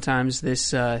 aggro sometimes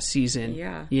this season.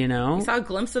 Yeah. You know? We saw a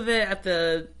glimpse of it at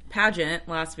the pageant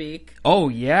last week. Oh,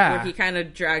 yeah. Where he kind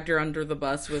of dragged her under the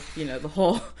bus with, the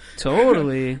whole...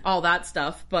 Totally. all that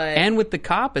stuff, but... And with the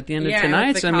cop at the end of Yeah,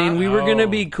 tonight. with the I mean, cop. we were going to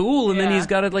be cool, and then Yeah. he's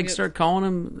got to, start calling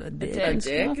him a dick and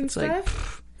stuff. and It's like,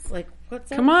 stuff. It's like,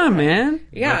 what's up? come on, man.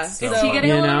 Yeah. Is So, Is he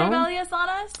getting a You little know? rebellious on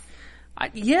us?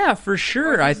 Yeah, for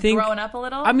sure. I think growing up a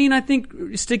little? I mean, I think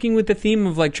sticking with the theme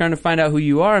of trying to find out who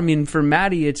you are. I mean, for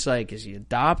Maddie, it's like, is he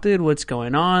adopted? What's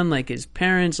going on? His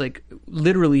parents,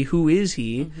 literally, who is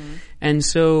he? Mm-hmm. And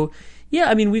so,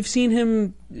 yeah, I mean, we've seen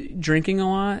him drinking a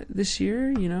lot this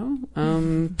year.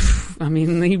 I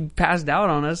mean, he passed out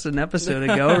on us an episode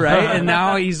ago, right? And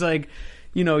now he's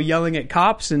yelling at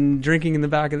cops and drinking in the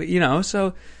back of the,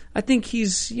 So I think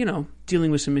he's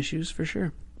dealing with some issues for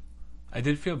sure. I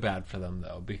did feel bad for them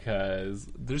though, because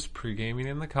there's pre-gaming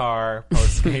in the car,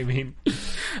 post-gaming.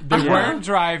 They weren't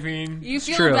driving. You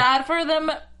feel true. bad for them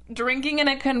drinking in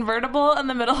a convertible in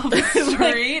the middle of the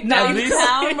street At least-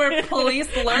 downtown where police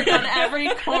lurk on every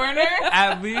corner?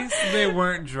 At least they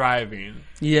weren't driving.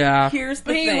 Yeah. here's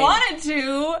the He thing. wanted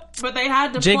to, but they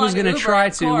had to Jake plug was going to Uber, try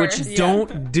of to, course. which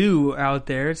don't do out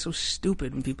there. It's so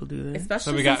stupid when people do that.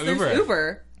 Especially So we got since there's Uber.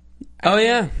 Uber. Oh,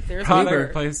 yeah. There's Product Uber.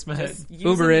 placement. Just using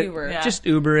Uber it. Uber. Yeah. Just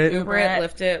Uber it. Uber it,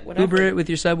 Lyft it, whatever. Uber it with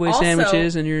your Subway Also-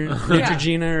 sandwiches and your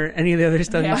Neutrogena or any of the other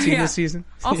stuff you've seen Yeah. this season.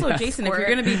 Also, Yeah. Jason, if you're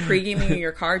going to be pre-gaming in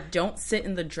your car, don't sit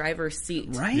in the driver's seat.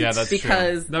 Right? Yeah, that's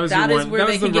Because true. that your is one- where that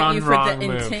they was can the get you for wrong the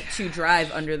move. intent to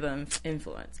drive under the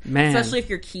influence. Man. Especially if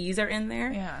your keys are in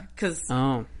there. Yeah. Because,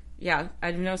 Oh. yeah,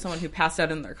 I know someone who passed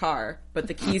out in their car, but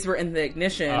the keys were in the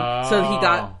ignition. So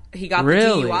he got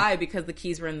Really? the DUI because the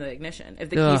keys were in the ignition. If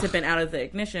the Ugh. keys had been out of the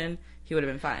ignition, he would have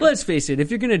been fine. Let's face it, if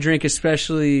you're going to drink,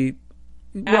 especially...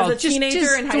 a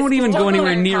teenager in high don't even school, go anywhere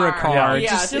don't go in near a a car. car. Yeah,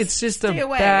 Just- just it's just stay a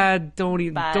away. bad...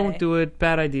 Bye. Don't do it.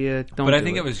 Bad idea. Don't But I do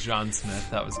think it was John Smith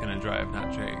that was going to drive,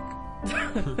 not Jake.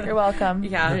 You're welcome.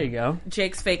 yeah. There you go.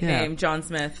 Jake's fake Yeah. name, John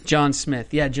Smith. John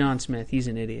Smith. Yeah, John Smith. He's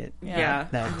an idiot. Yeah.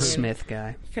 That Smith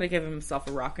guy. He could have given himself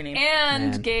a rocker name.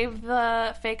 And Man. gave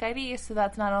the fake ID, so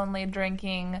that's not only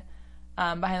drinking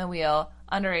behind the wheel,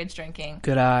 underage drinking,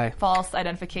 Good eye. false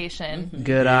identification.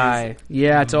 Good eye.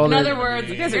 Yeah, it's all In the... other words,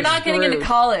 guys you're are not getting into screwed.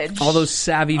 college. all those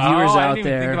savvy viewers I out didn't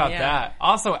even there think about Yeah. that.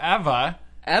 Also, Eva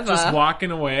just walking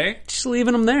away. just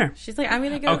leaving them there. She's like, I'm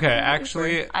gonna go. Okay,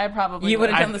 actually, I probably You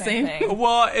would've would done the same?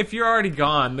 well, if you're already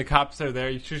gone, the cops are there.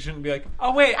 You shouldn't be like,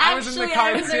 oh wait, I was in the Actually, car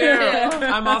I was there too. too.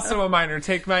 I'm also a minor.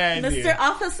 Take my ID. Mr.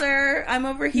 Officer, I'm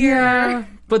over here.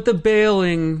 But the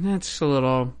bailing, that's a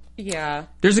little... Yeah.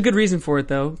 There's a good reason for it,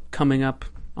 though, coming up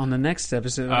on the next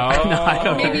episode. Oh. I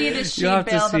don't know. Maybe did she You'll have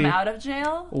to bail them see. out of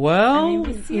jail? Well,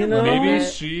 we see you a know... little Maybe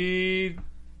bit. she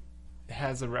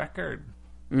has a record.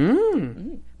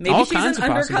 Maybe All she's kinds an of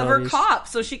undercover possibilities. cop,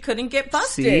 so she couldn't get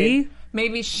busted. See?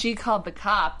 Maybe she called the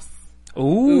cops.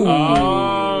 Ooh.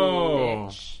 Oh,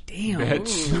 Damn.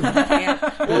 bitch.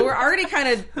 Yeah. Well, we're already kind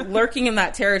of lurking in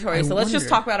that territory, so let's just wonder.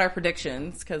 talk about our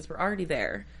predictions, because we're already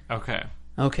there. Okay,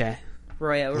 Okay.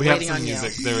 Roya, we're we have waiting some on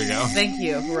music. you. There we go. Thank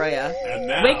you, Roya. And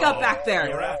now, Wake up back there.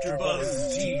 Your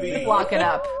AfterBuzz TV. Lock it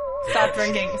up. Stop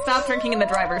drinking. Stop drinking in the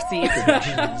driver's seat.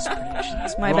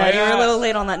 My bad, you were a Roya. little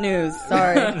late on that news.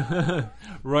 Sorry.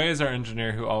 Roy is our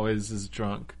engineer who always is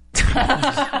drunk.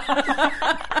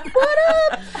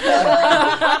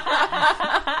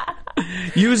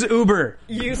 Use Uber.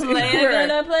 Use Play Uber.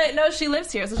 gonna play. No, she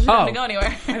lives here, so she doesn't have to go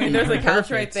anywhere. I mean, there's a couch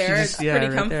right there. Just- It's yeah,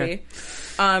 pretty right comfy.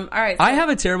 All right. I have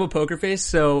a terrible poker face,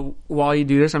 so while you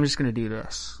do this, I'm just going to do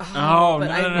this. Oh, but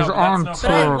no, I- no, no, It's that's on no But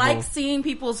I Horrible. like seeing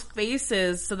people's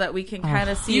faces so that we can kind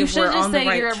of see You if should we're just on the say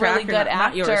right you're a track really or good not.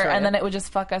 Not yours, actor, Roya. and then it would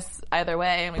just fuck us either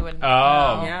way, and we wouldn't. Oh,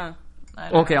 Yeah. I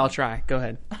don't Okay, know. I'll try. Go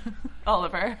ahead.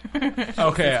 Oliver.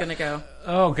 okay. It's gonna go.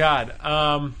 Oh God.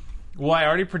 Well, I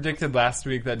already predicted last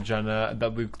week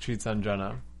that Luke cheats on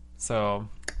Jenna. So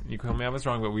you can tell me I was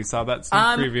wrong, but we saw that sneak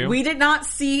preview. We did not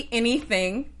see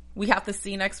anything. We have to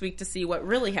see next week to see what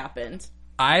really happened.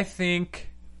 I think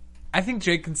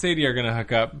Jake and Sadie are gonna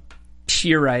hook up.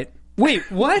 You're right. Wait,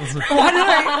 what? Why did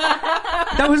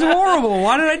I? That was horrible.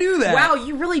 Why did I do that? Wow,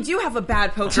 you really do have a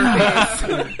bad poker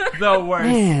face. The worst.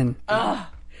 Man.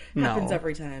 Happens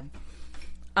every time.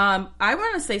 I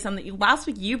want to say something. Last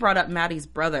week you brought up Maddie's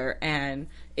brother, and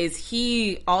is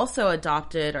he also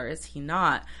adopted or is he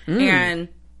not? And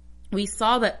we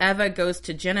saw that Eva goes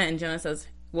to Jenna, and Jenna says,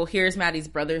 well, here's Maddie's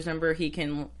brother's number. He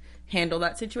can handle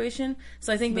that situation.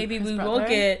 So I think maybe we will brother?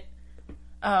 get...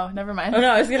 Oh, never mind. Oh, no,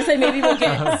 I was going to say maybe we'll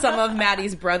get some of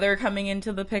Maddie's brother coming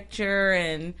into the picture,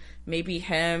 and maybe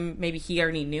he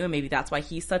already knew, and maybe that's why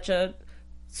he's such a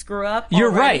screw up.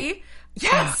 You're already. right.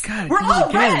 Yes, Oh, God, we're do it all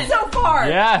again. right so far.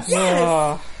 Yes.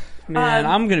 Oh, man,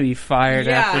 I'm gonna be fired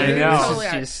yeah, after I this. know. This Totally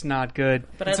is are. just not good.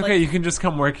 But It's I'd okay. You can just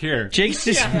come work here. Jake's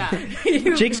just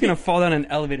You- Jake's gonna fall down an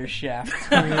elevator shaft.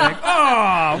 And be like,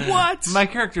 oh, what? My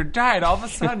character died all of a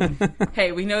sudden.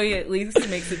 Hey, we know he at least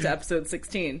makes it to episode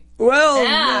 16. Well,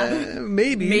 Yeah.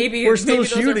 maybe. Maybe we're still maybe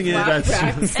those are shooting it.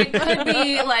 flashbacks. It could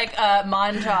be like a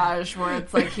montage where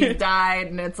it's like he died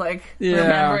and it's like Yeah.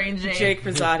 remembering Jake. Jake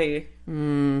Brazotti.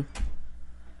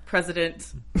 President,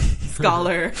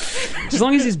 scholar. As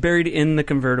long as he's buried in the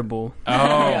convertible.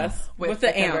 Oh. Yes. With the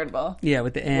amp. convertible, Yeah,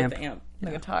 with the amp. With the amp.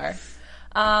 the guitar.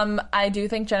 I do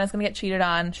think Jenna's gonna get cheated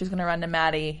on. She's gonna run to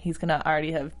Maddie. He's gonna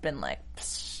already have been like,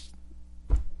 "Psst,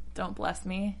 don't bless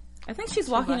me." I think she's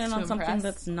walking much in to on something impress.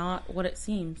 that's not what it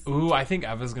seems. Ooh, I think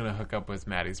Eva's gonna hook up with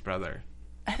Maddie's brother.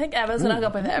 I think Eva's gonna hook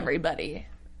up with everybody.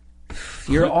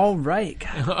 You're all right.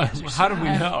 God. How do we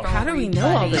know? How do we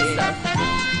know all this stuff?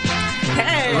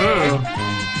 Hey!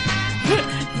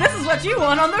 This is what you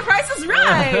want on The Price is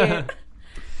Right!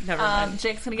 Never mind.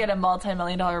 Jake's gonna get a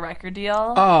multi-million-dollar record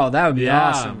deal. Oh, that would be Yeah.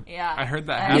 awesome. Yeah, I heard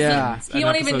that And happens. He in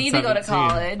won't even episode need to go to 17.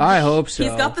 college. I hope so.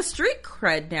 He's got the street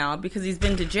cred now because he's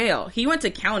been to jail. He went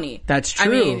to county. That's I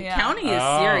true. mean, Yeah. county is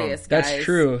Oh. serious, guys. That's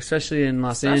true, especially in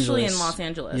Los Angeles. Especially in Los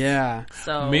Angeles. Yeah.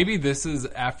 So Maybe this is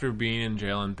after being in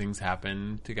jail and things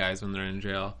happen to guys when they're in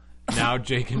jail. Now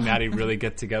Jake and Maddie really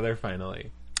get together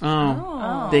finally.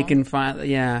 Oh. They can find.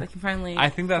 Yeah. I can finally. I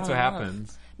think that's fall what in love.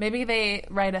 happens. Maybe they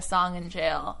write a song in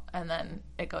jail and then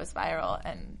it goes viral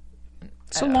and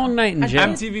It's a long night in jail.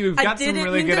 MTV, we've I got some didn't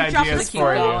really mean good to jump ideas the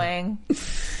for you. going.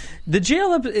 The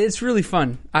jail it's really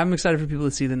fun. I'm excited for people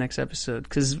to see the next episode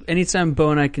because anytime Bo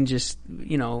and I can just,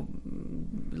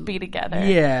 Be together.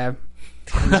 yeah.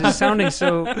 It's just sounding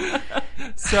so.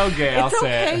 So gay, I'll It's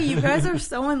say okay. it. You guys are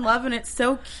so in love and it's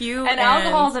so cute. And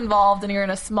alcohol's involved and you're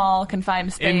in a small confined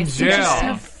In space.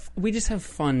 jail. We just have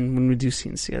fun when we do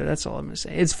scenes together. That's all I'm going to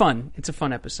say. It's fun. It's a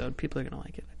fun episode. People are going to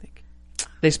like it, I think.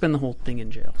 They spend the whole thing in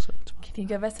jail, so it's fun. Can you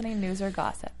give us any news or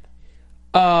gossip?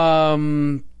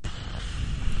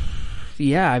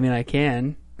 Yeah, I mean, I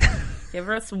can. Give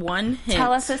us one hint.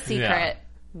 Tell us a secret. Yeah.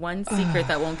 one secret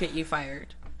that won't get you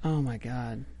fired. Oh my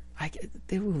god,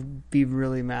 they will be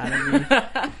really mad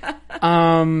at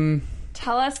me.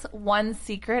 Tell us one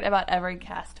secret about every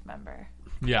cast member.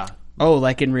 Yeah. Oh,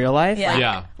 like in real life? Yeah.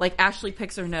 Yeah. Like Ashley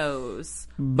picks her nose.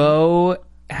 Bo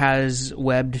has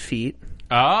webbed feet.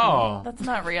 Oh. That's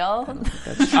not real.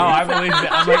 Oh, I believe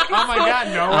it. I'm like, oh my god,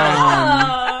 no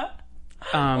way.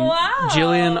 Wow.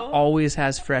 Jillian always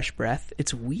has fresh breath.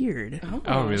 It's weird.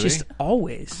 Oh, really? Just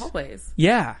always. Always.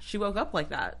 Yeah. She woke up like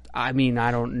that. I mean,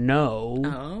 I don't know,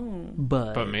 Oh.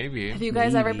 but maybe. Have you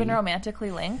guys ever been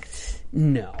romantically linked?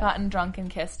 no. Gotten drunk and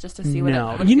kissed just to see what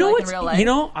No. it would You be know like what? in real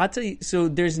life? I'll tell you. So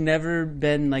there's never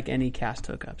been like any cast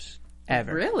hookups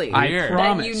ever. Really? I Weird.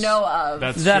 promise. that you know of.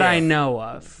 That's that true. I know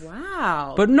of.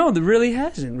 Wow. But no, there really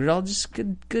hasn't. We're all just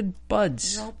good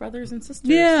buds. We're all brothers and sisters.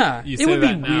 Yeah, You it say would be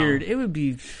that now. weird. It would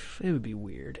be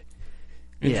weird.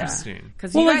 Interesting.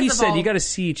 Because Well, you like guys you have said, all, you got to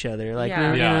see each other. Like,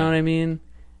 Yeah. you Yeah. know what I mean?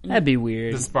 That'd be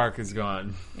weird. The spark is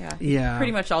gone. Yeah.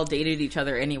 pretty much all dated each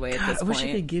other anyway at this I wish I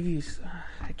point. could give you.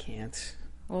 I can't.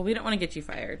 Well, we don't want to get you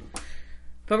fired.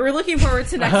 But we're looking forward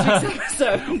to next week's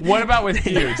episode. What about with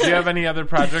you? Do you have any other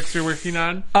projects you're working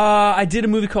on? I did a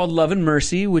movie called Love and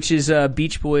Mercy, which is a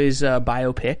Beach Boys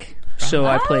biopic. So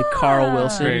I play Carl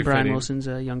Wilson, Very Brian fitting. Wilson's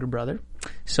younger brother.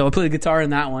 So I play the guitar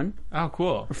in that one. Oh,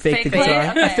 cool. Fake the Fake guitar. it?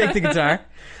 Okay. Fake the guitar.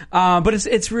 But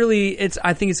it's really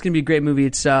I think it's gonna be a great movie.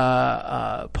 It's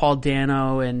Paul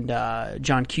Dano and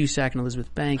John Cusack and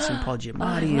Elizabeth Banks and Paul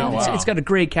Giamatti. Oh, wow. It's got a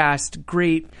great cast,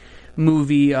 great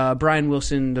movie. Brian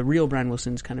Wilson, the real Brian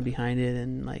Wilson's kind of behind it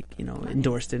and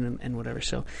endorsed it and whatever.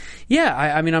 So yeah,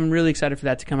 I mean I'm really excited for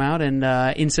that to come out. And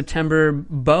in September,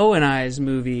 Bo and I's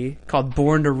movie called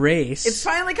Born to Race It's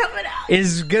finally coming out.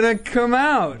 is gonna come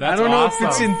out. That's I don't know if awesome.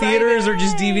 it's in theaters or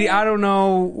just DVD. I don't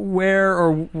know where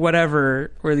or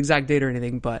whatever, or the exact date or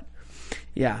anything, but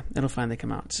yeah, it'll finally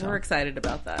come out. So We're excited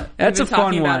about that. That's We've a been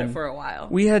talking fun about one. it for a while.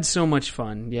 we had so much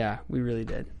fun. Yeah, we really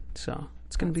did. So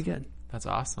it's gonna be good. That's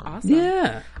awesome. Awesome.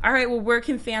 Yeah. All right. Well, where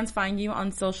can fans find you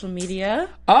on social media?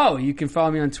 Oh, you can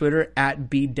follow me on Twitter at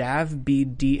BDAV,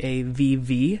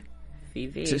 BDAVV.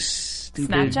 VV. Just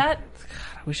stupid. Snapchat?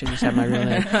 I wish I just had my real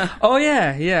name. Oh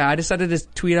yeah. I decided to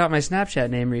tweet out my Snapchat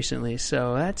name recently,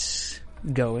 so that's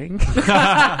going.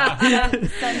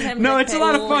 Send him No, dick it's a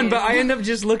lot of fun, pics. but I end up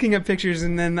just looking at pictures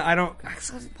and then I don't.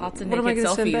 Lots of What am I naked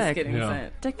gonna send selfies back? getting Yeah.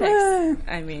 sent. Dick pics.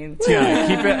 I mean,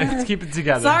 Yeah, keep it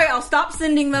together. sorry, I'll stop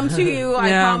sending them to you. I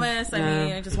Yeah. promise. I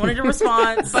mean, I just wanted a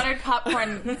response. Buttered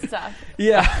popcorn stuff.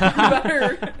 Yeah,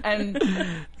 Butter. And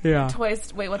yeah.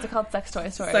 wait, what's it called? Sex Toy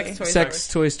Story. Sex Toy Sex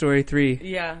Story. Toy Story 3.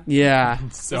 Yeah. Yeah,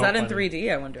 So Is that in funny.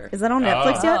 3D? I wonder. Is that on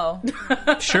Netflix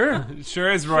yet? sure.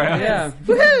 Sure is, Roy. Yeah.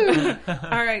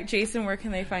 All right, Jason, where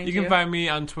can they find you? You can find me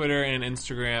on Twitter and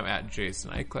Instagram at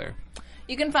Jason Eichler.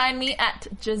 You can find me at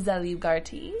Giselle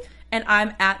Ugarte. And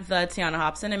I'm at the Tiana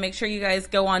Hobson. And make sure you guys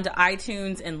go on to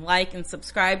iTunes and like and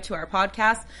subscribe to our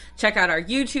podcast. Check out our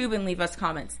YouTube and leave us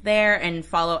comments there. And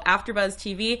follow AfterBuzz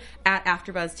TV at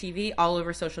AfterBuzz TV all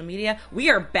over social media. We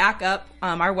are back up.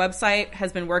 Our website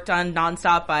has been worked on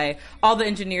nonstop by all the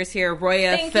engineers here.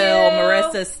 Roya, Thank Phil, you.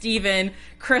 Marissa, Steven,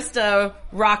 Krista,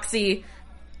 Roxy,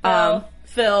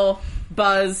 Phil,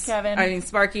 Buzz, Kevin.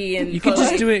 Sparky, and You could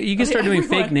just Chloe. do it. You can start doing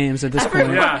fake names at this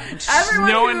point. Yeah.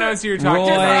 Everyone No one who- knows who you're talking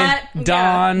Roy, about. Brett,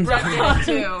 Don, Brett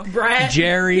did it too. Brett,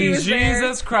 Jerry. he was there.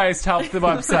 Jesus Christ, help the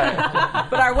website.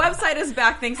 But our website is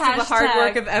back thanks to the hard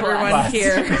work of everyone blessed.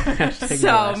 here. Hashtag So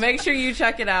blessed. make sure you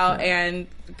check it out and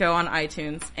go on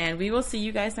iTunes. And we will see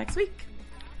you guys next week.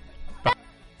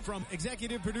 From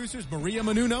executive producers Maria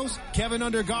Menounos, Kevin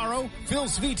Undergaro, Phil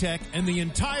Svitek, and the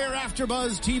entire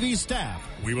AfterBuzz TV staff,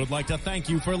 we would like to thank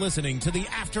you for listening to the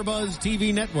AfterBuzz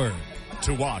TV network.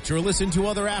 To watch or listen to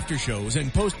other after shows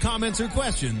and post comments or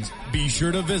questions, be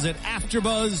sure to visit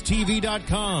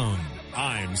AfterBuzzTV.com.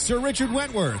 I'm Sir Richard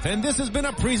Wentworth, and this has been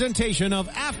a presentation of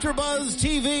AfterBuzz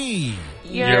TV.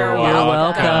 You're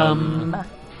welcome.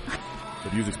 The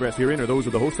views expressed herein are those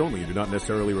of the hosts only and do not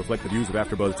necessarily reflect the views of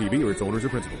AfterBuzz TV or its owners or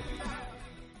principals.